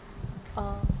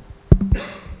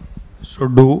 So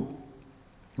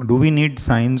do we need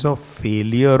signs of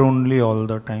failure only all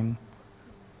the time?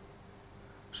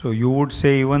 So you would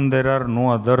say even there are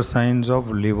no other signs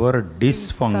of liver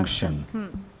dysfunction.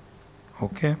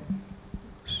 Okay.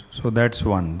 So that's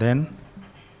one. Then,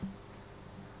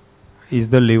 is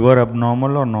the liver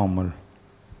abnormal or normal?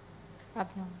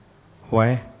 Abnormal.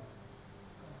 Why?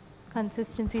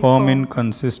 Consistency. Firm in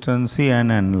consistency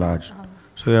and enlarged.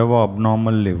 So you have an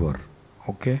abnormal liver.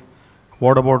 Okay.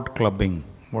 What about clubbing?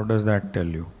 What does that tell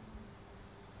you?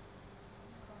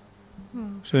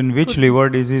 So in which liver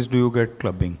disease do you get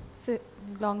clubbing?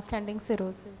 Long-standing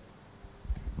cirrhosis.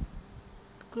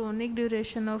 Chronic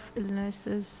duration of illness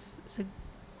is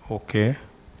Okay.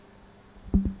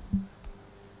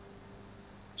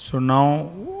 So now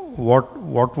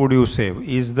what would you say?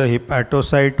 Is the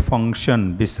hepatocyte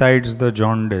function, besides the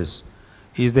jaundice,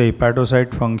 is the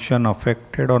hepatocyte function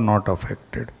affected or not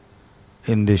affected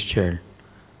in this child?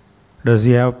 Does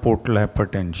he have portal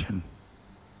hypertension?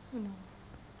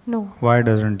 No. Why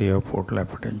doesn't he have portal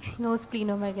hypertension? No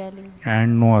splenomegaly.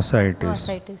 And no ascites? No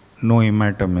ascites. No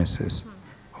hematemesis?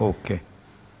 Okay.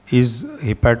 Is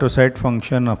hepatocyte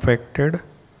function affected?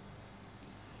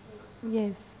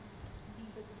 Yes.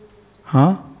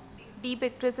 Huh? Deep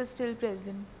icterus is still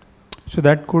present. So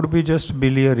that could be just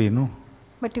biliary, no?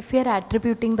 But if we are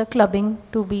attributing the clubbing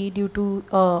to be due to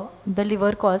the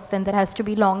liver cause, then there has to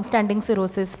be long-standing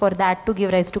cirrhosis for that to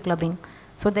give rise to clubbing.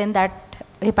 So then that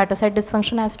hepatocyte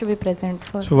dysfunction has to be present.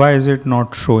 So why is it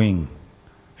not showing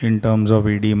in terms of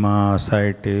edema,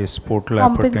 ascites, portal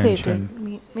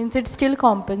hypertension? Means it's still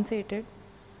compensated.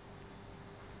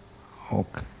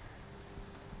 Okay.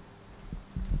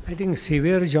 I think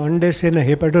severe jaundice in a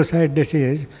hepatocyte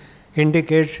disease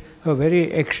indicates a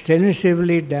very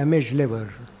extensively damaged liver.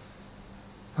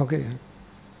 Okay.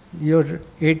 Your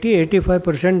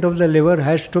 80-85% of the liver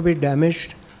has to be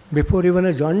damaged before even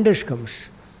a jaundice comes.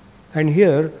 And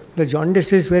here the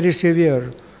jaundice is very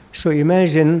severe. So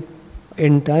imagine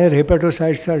entire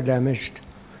hepatocytes are damaged.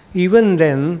 Even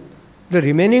then, the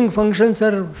remaining functions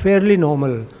are fairly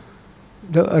normal.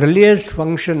 The earliest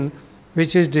function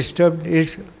which is disturbed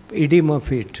is edema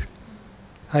feet.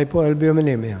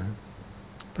 hypoalbuminemia.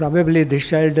 Probably this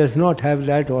child does not have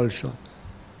that also.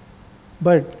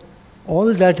 But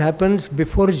all that happens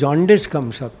before jaundice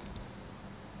comes up.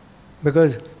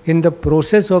 Because in the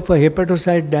process of a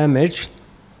hepatocyte damage,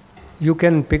 you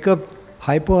can pick up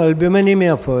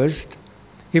hypoalbuminemia first.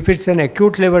 If it's an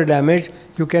acute liver damage,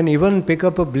 you can even pick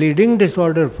up a bleeding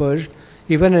disorder first,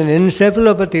 even an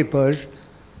encephalopathy first,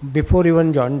 before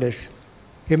even jaundice.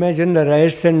 Imagine the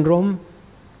Reyes syndrome,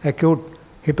 acute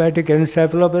hepatic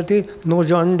encephalopathy, no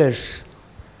jaundice.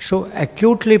 So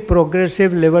acutely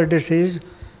progressive liver disease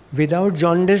without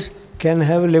jaundice can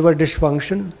have liver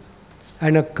dysfunction,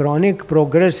 and a chronic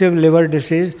progressive liver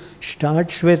disease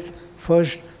starts with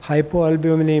first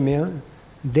hypoalbuminemia,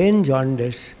 then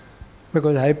jaundice.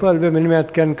 Because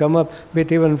hypoalbuminemia can come up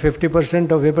with even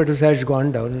 50% of hepatocytes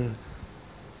gone down.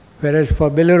 Whereas for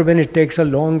bilirubin it takes a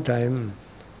long time,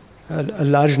 a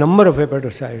large number of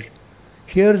hepatocytes.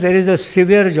 Here there is a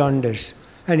severe jaundice,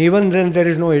 and even then there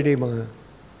is no edema.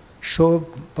 So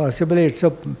possibly it's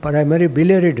a primary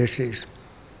biliary disease.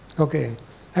 Okay.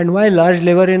 And why large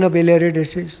liver in a biliary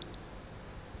disease?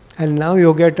 And now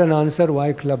you get an answer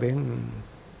why clubbing.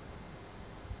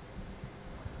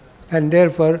 And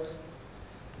therefore,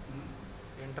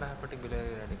 intrahepatic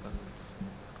biliary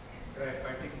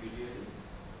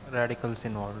radicals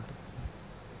involved.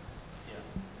 Yeah.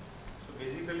 So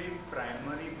basically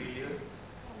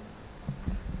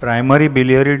primary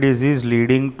biliary disease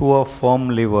leading to a firm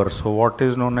liver. So what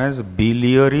is known as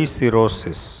biliary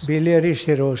cirrhosis? Biliary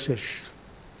cirrhosis.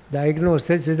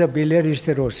 Diagnosis is a biliary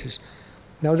cirrhosis.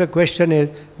 Now the question is,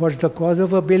 what's the cause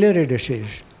of a biliary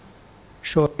disease?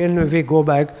 So again, if we go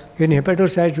back, in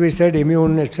hepatocytes we said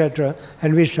immune, etc.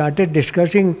 And we started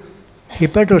discussing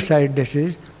hepatocyte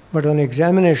disease. But on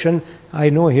examination, I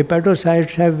know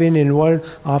hepatocytes have been involved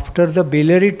after the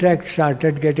biliary tract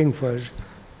started getting first.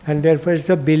 And therefore it's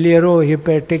a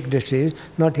biliarohepatic disease,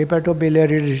 not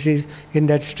hepatobiliary disease in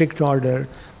that strict order.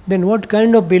 Then what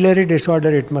kind of biliary disorder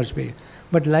it must be?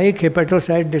 But like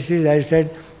hepatocyte disease, I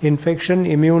said infection,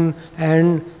 immune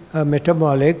and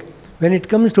metabolic. When it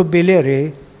comes to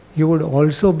biliary, you would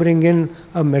also bring in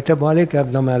a metabolic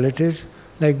abnormalities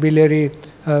like biliary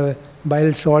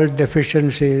bile salt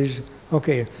deficiencies,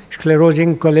 okay,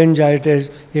 sclerosing cholangitis,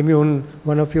 immune,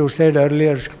 one of you said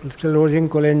earlier, sclerosing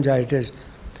cholangitis,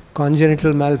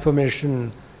 congenital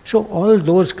malformation. So all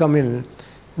those come in.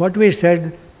 What we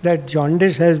said that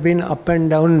jaundice has been up and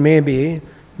down maybe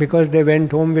because they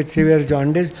went home with severe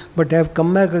jaundice but have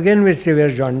come back again with severe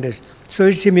jaundice. So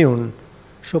it's immune.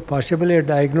 So possibly a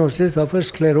diagnosis of a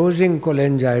sclerosing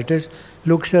cholangitis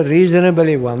looks a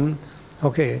reasonably one,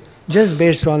 okay, just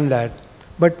based on that.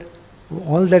 But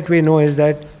all that we know is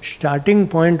that starting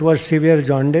point was severe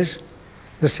jaundice.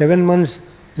 The 7 months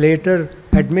later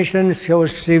admission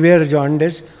shows severe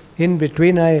jaundice. In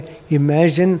between I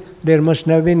imagine there must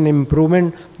have been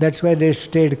improvement. That's why they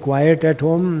stayed quiet at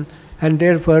home. And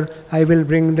therefore I will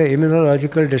bring the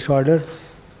immunological disorder.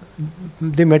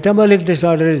 The metabolic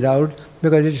disorder is out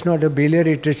because it's not a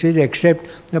biliary disease except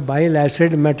the bile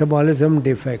acid metabolism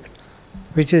defect,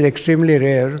 which is extremely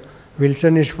rare.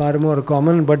 Wilson is far more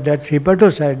common, but that's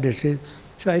hepatocyte disease.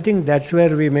 So I think that's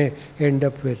where we may end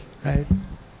up with, right?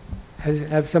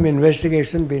 Have some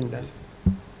investigation been done?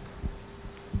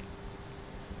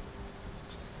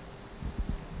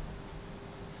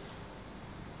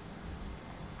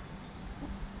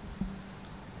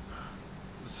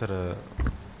 Sir,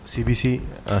 CBC,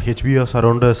 HB was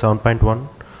around 7.1,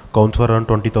 counts were around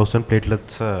 20,000,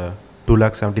 platelets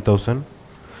 2,70,000.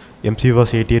 MC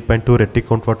was 88.2, retic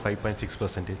count was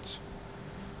 5.6%.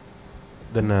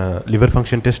 Then liver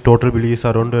function test, total bili is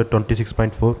around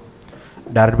 26.4,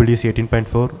 direct bili is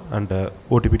 18.4, and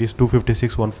OTPT is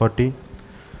 256, 140.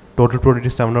 Total protein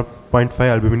is 7.5,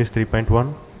 albumin is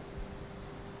 3.1.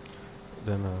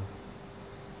 Then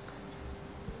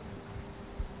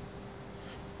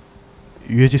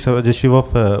UHG suggestive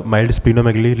of mild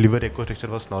splenomegaly, liver echo structure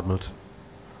was normal.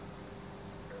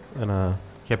 And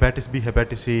hepatitis B,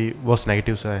 hepatitis C was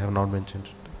negative, so I have not mentioned.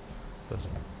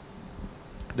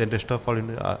 Then rest of all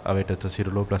awaited, the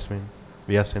ceruloplasmin,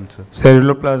 we have sent.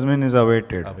 Ceruloplasmin is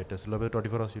awaited. Awaited. So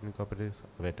 24 hours unique copy is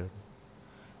awaited.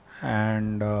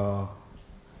 And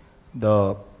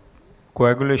the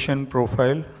coagulation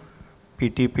profile,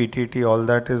 PT, PTT, all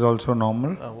that is also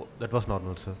normal? That was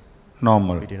normal, sir.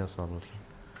 Normal. PT was normal, sir.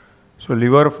 So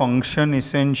liver function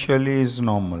essentially is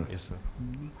normal. Yes, sir.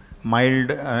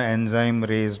 Mild enzyme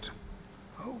raised,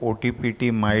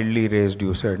 OTPT mildly raised,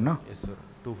 you said, no? Yes, sir.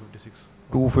 256.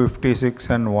 256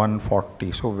 and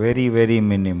 140. So very, very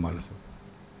minimal. Yes,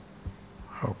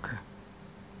 okay.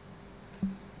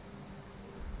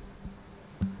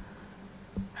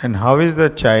 And how is the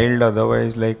child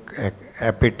otherwise, like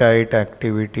appetite,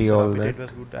 activity, Sir, all appetite that?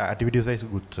 was good. Activity is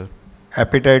good, sir.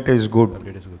 Appetite is good.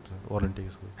 Appetite is good, sir. Volunteer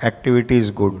is good. Activity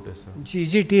is good. Yes, sir.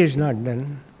 GGT is not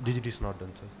done. GGT is not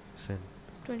done, sir. Same.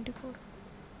 It's 24.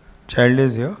 Child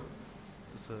is here?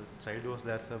 Sir, child was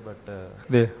there, sir, but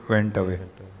They went away.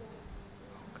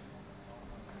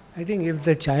 I think if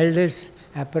the child is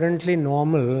apparently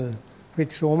normal,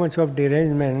 with so much of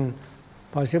derangement,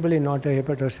 possibly not a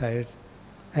hepatocyte,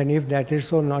 and if that is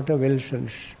so, not a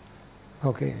Wilson's.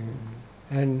 Okay.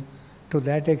 And to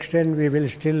that extent, we will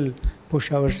still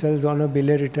push ourselves on a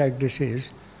biliary tract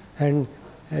disease. And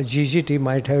GGT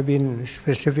might have been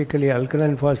specifically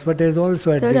alkaline phosphatase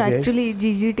also at Sir, this age. actually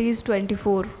GGT is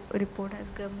 24. Report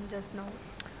has come just now.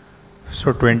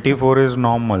 So 24 is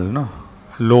normal, no?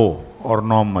 Low or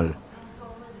normal.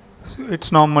 So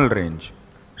it's normal range.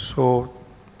 So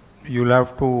you'll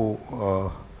have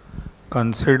to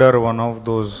consider one of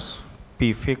those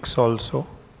PFIX also.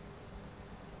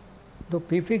 The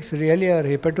PFIX really are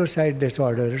hepatocyte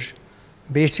disorders,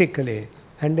 basically,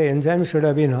 and the enzymes should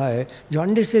have been high.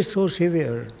 Jaundice is so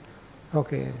severe,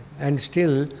 okay, and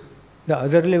still the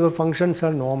other liver functions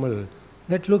are normal.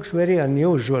 That looks very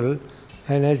unusual,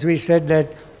 and as we said that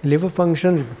liver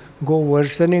functions go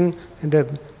worsening, and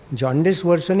the jaundice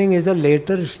worsening is a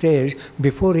later stage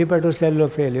before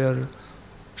hepatocellular failure.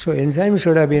 So enzymes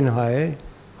should have been high,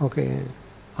 okay,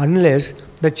 unless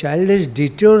the child is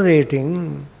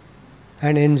deteriorating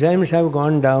and enzymes have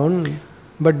gone down,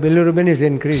 but bilirubin is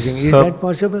increasing. Is that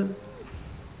possible?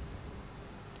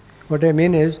 What I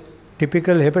mean is,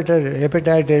 typical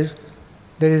hepatitis,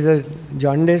 there is a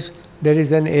jaundice, there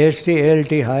is an AST,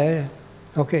 ALT high,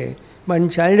 okay.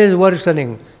 But child is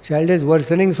worsening,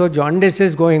 so jaundice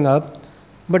is going up,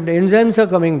 but the enzymes are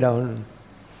coming down.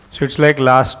 So it's like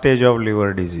last stage of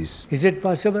liver disease. Is it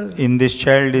possible? In this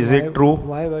child, is it true?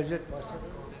 Why was it possible?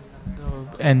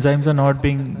 The enzymes are not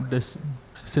being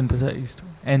synthesized.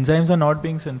 Enzymes are not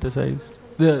being synthesized.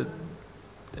 The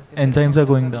enzymes are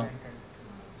going down.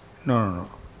 No.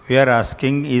 We are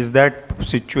asking, is that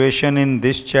situation in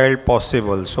this child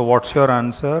possible? So what's your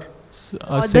answer?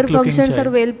 Other functions are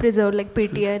well preserved, like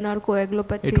PTINR,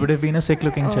 coagulopathy. It would have been a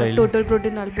sick-looking child. Total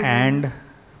protein albumin. And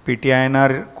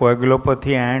PTINR,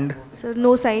 coagulopathy, and So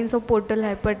no signs of portal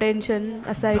hypertension,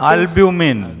 ascites.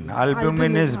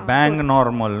 Albumin is bang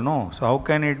normal, no? So how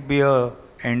can it be a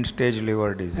end-stage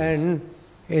liver disease? And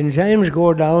enzymes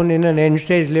go down in an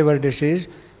end-stage liver disease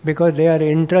because they are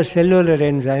intracellular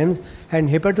enzymes, and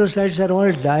hepatocytes are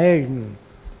all dying.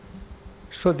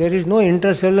 So there is no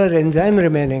intracellular enzyme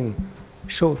remaining.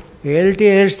 So ALT,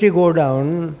 AST go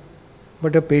down,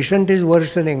 but a patient is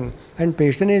worsening, and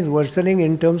patient is worsening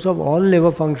in terms of all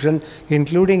liver function,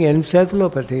 including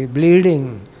encephalopathy,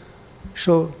 bleeding.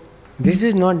 So this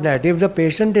is not that. If the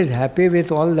patient is happy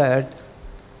with all that,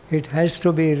 it has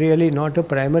to be really not a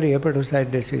primary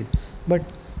hepatocyte disease. But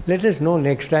let us know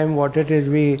next time what it is.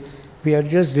 We are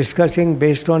just discussing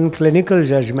based on clinical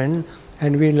judgment,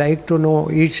 and we like to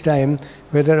know each time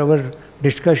whether our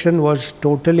discussion was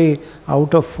totally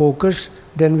out of focus,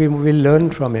 then we will learn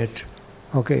from it.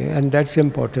 Okay, and that's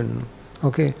important.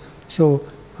 Okay, so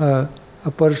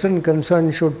a person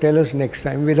concerned should tell us next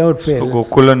time without fail. So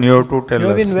Gokulan, you have to tell You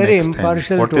have us been very next impartial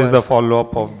time. What to is the us.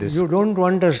 follow-up of this? You don't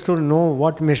want us to know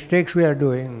what mistakes we are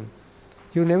doing.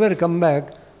 You never come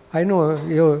back. I know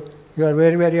you are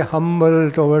very, very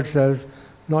humble towards us,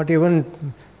 not even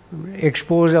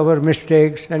expose our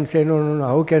mistakes and say, no,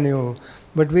 how can you?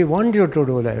 But we want you to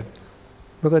do that,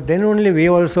 because then only we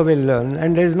also will learn,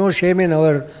 and there is no shame in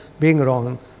our being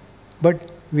wrong. But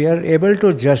we are able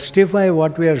to justify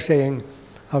what we are saying.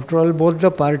 After all, both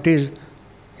the parties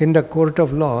in the court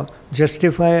of law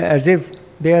justify as if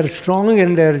they are strong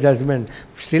in their judgment.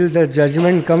 Still the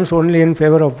judgment comes only in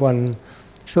favor of one.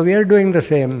 So we are doing the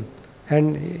same,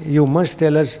 and you must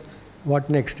tell us what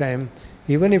next time.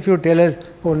 Even if you tell us,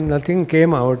 oh, nothing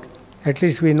came out, at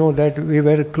least we know that we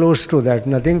were close to that.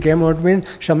 Nothing came out means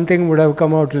something would have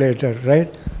come out later,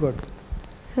 right? Good.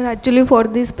 Sir, actually for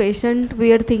this patient,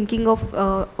 we are thinking of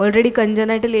already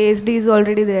congenital ASD is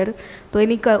already there. So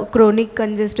any chronic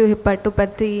congestive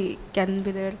hepatopathy can be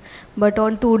there. But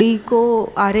on 2D co,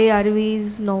 RA-RV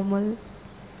is normal.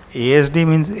 ASD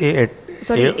means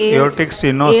aortic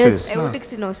stenosis. Aortic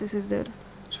stenosis is there.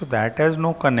 So that has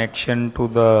no connection to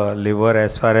the liver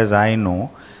as far as I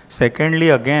know. Secondly,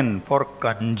 again, for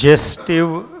congestive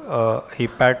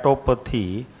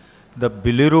hepatopathy, the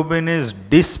bilirubin is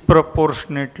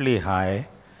disproportionately high,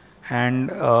 and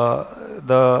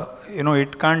the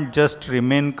it can't just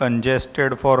remain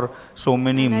congested for so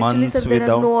many And months actually, sir, there are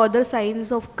without. no other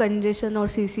signs of congestion or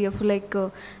CCF like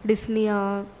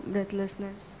dyspnea,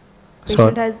 breathlessness.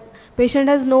 Patient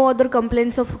has no other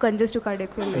complaints of congestive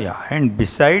cardiac failure. Yeah, and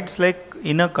besides, like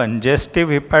in a congestive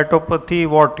hepatopathy,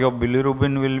 what your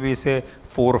bilirubin will be, say,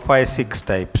 4, 5, 6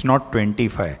 types, not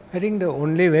 25. I think the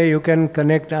only way you can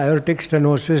connect aortic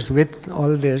stenosis with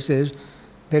all this is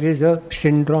there is a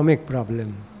syndromic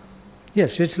problem.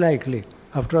 Yes, it's likely.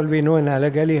 After all, we know an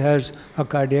Alagali has a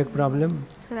cardiac problem.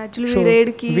 Sir, actually, So we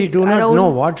read ki we do not around know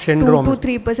what syndrome. 2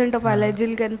 to 3% of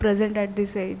Alagille can present at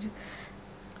this age.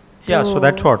 Yeah, so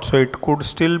that's what. So it could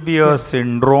still be a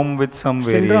syndrome with some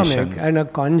variation. Syndromic and a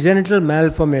congenital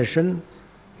malformation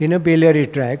in a biliary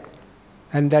tract,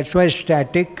 and that's why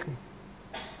static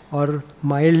or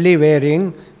mildly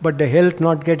varying, but the health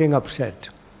not getting upset.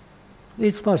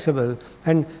 It's possible,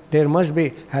 and there must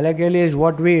be. Alagali is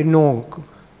what we know,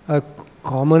 a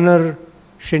commoner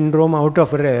syndrome out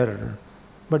of rare,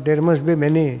 but there must be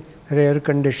many rare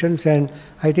conditions, and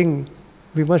I think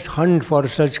we must hunt for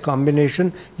such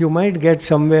combination. You might get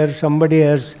somewhere, somebody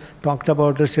has talked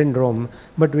about a syndrome,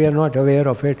 but we are not aware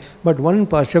of it. But one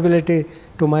possibility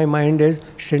to my mind is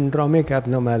syndromic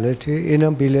abnormality in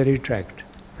a biliary tract.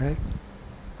 Right?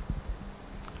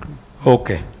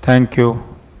 Okay, thank you.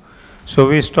 So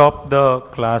we stop the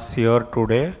class here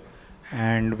today,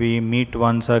 and we meet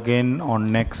once again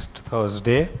on next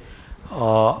Thursday.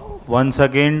 Once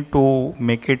again, to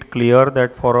make it clear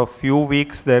that for a few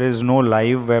weeks there is no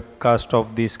live webcast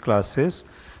of these classes.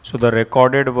 So the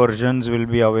recorded versions will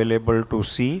be available to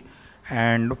see.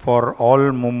 And for all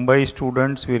Mumbai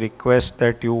students, we request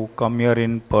that you come here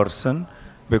in person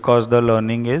because the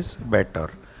learning is better.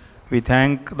 We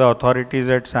thank the authorities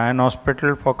at Sion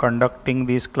Hospital for conducting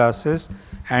these classes,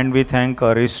 and we thank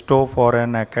Aristo for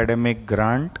an academic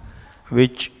grant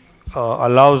which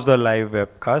allows the live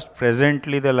webcast.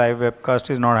 Presently the live webcast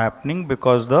is not happening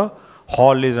because the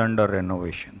hall is under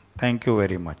renovation. Thank you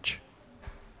very much.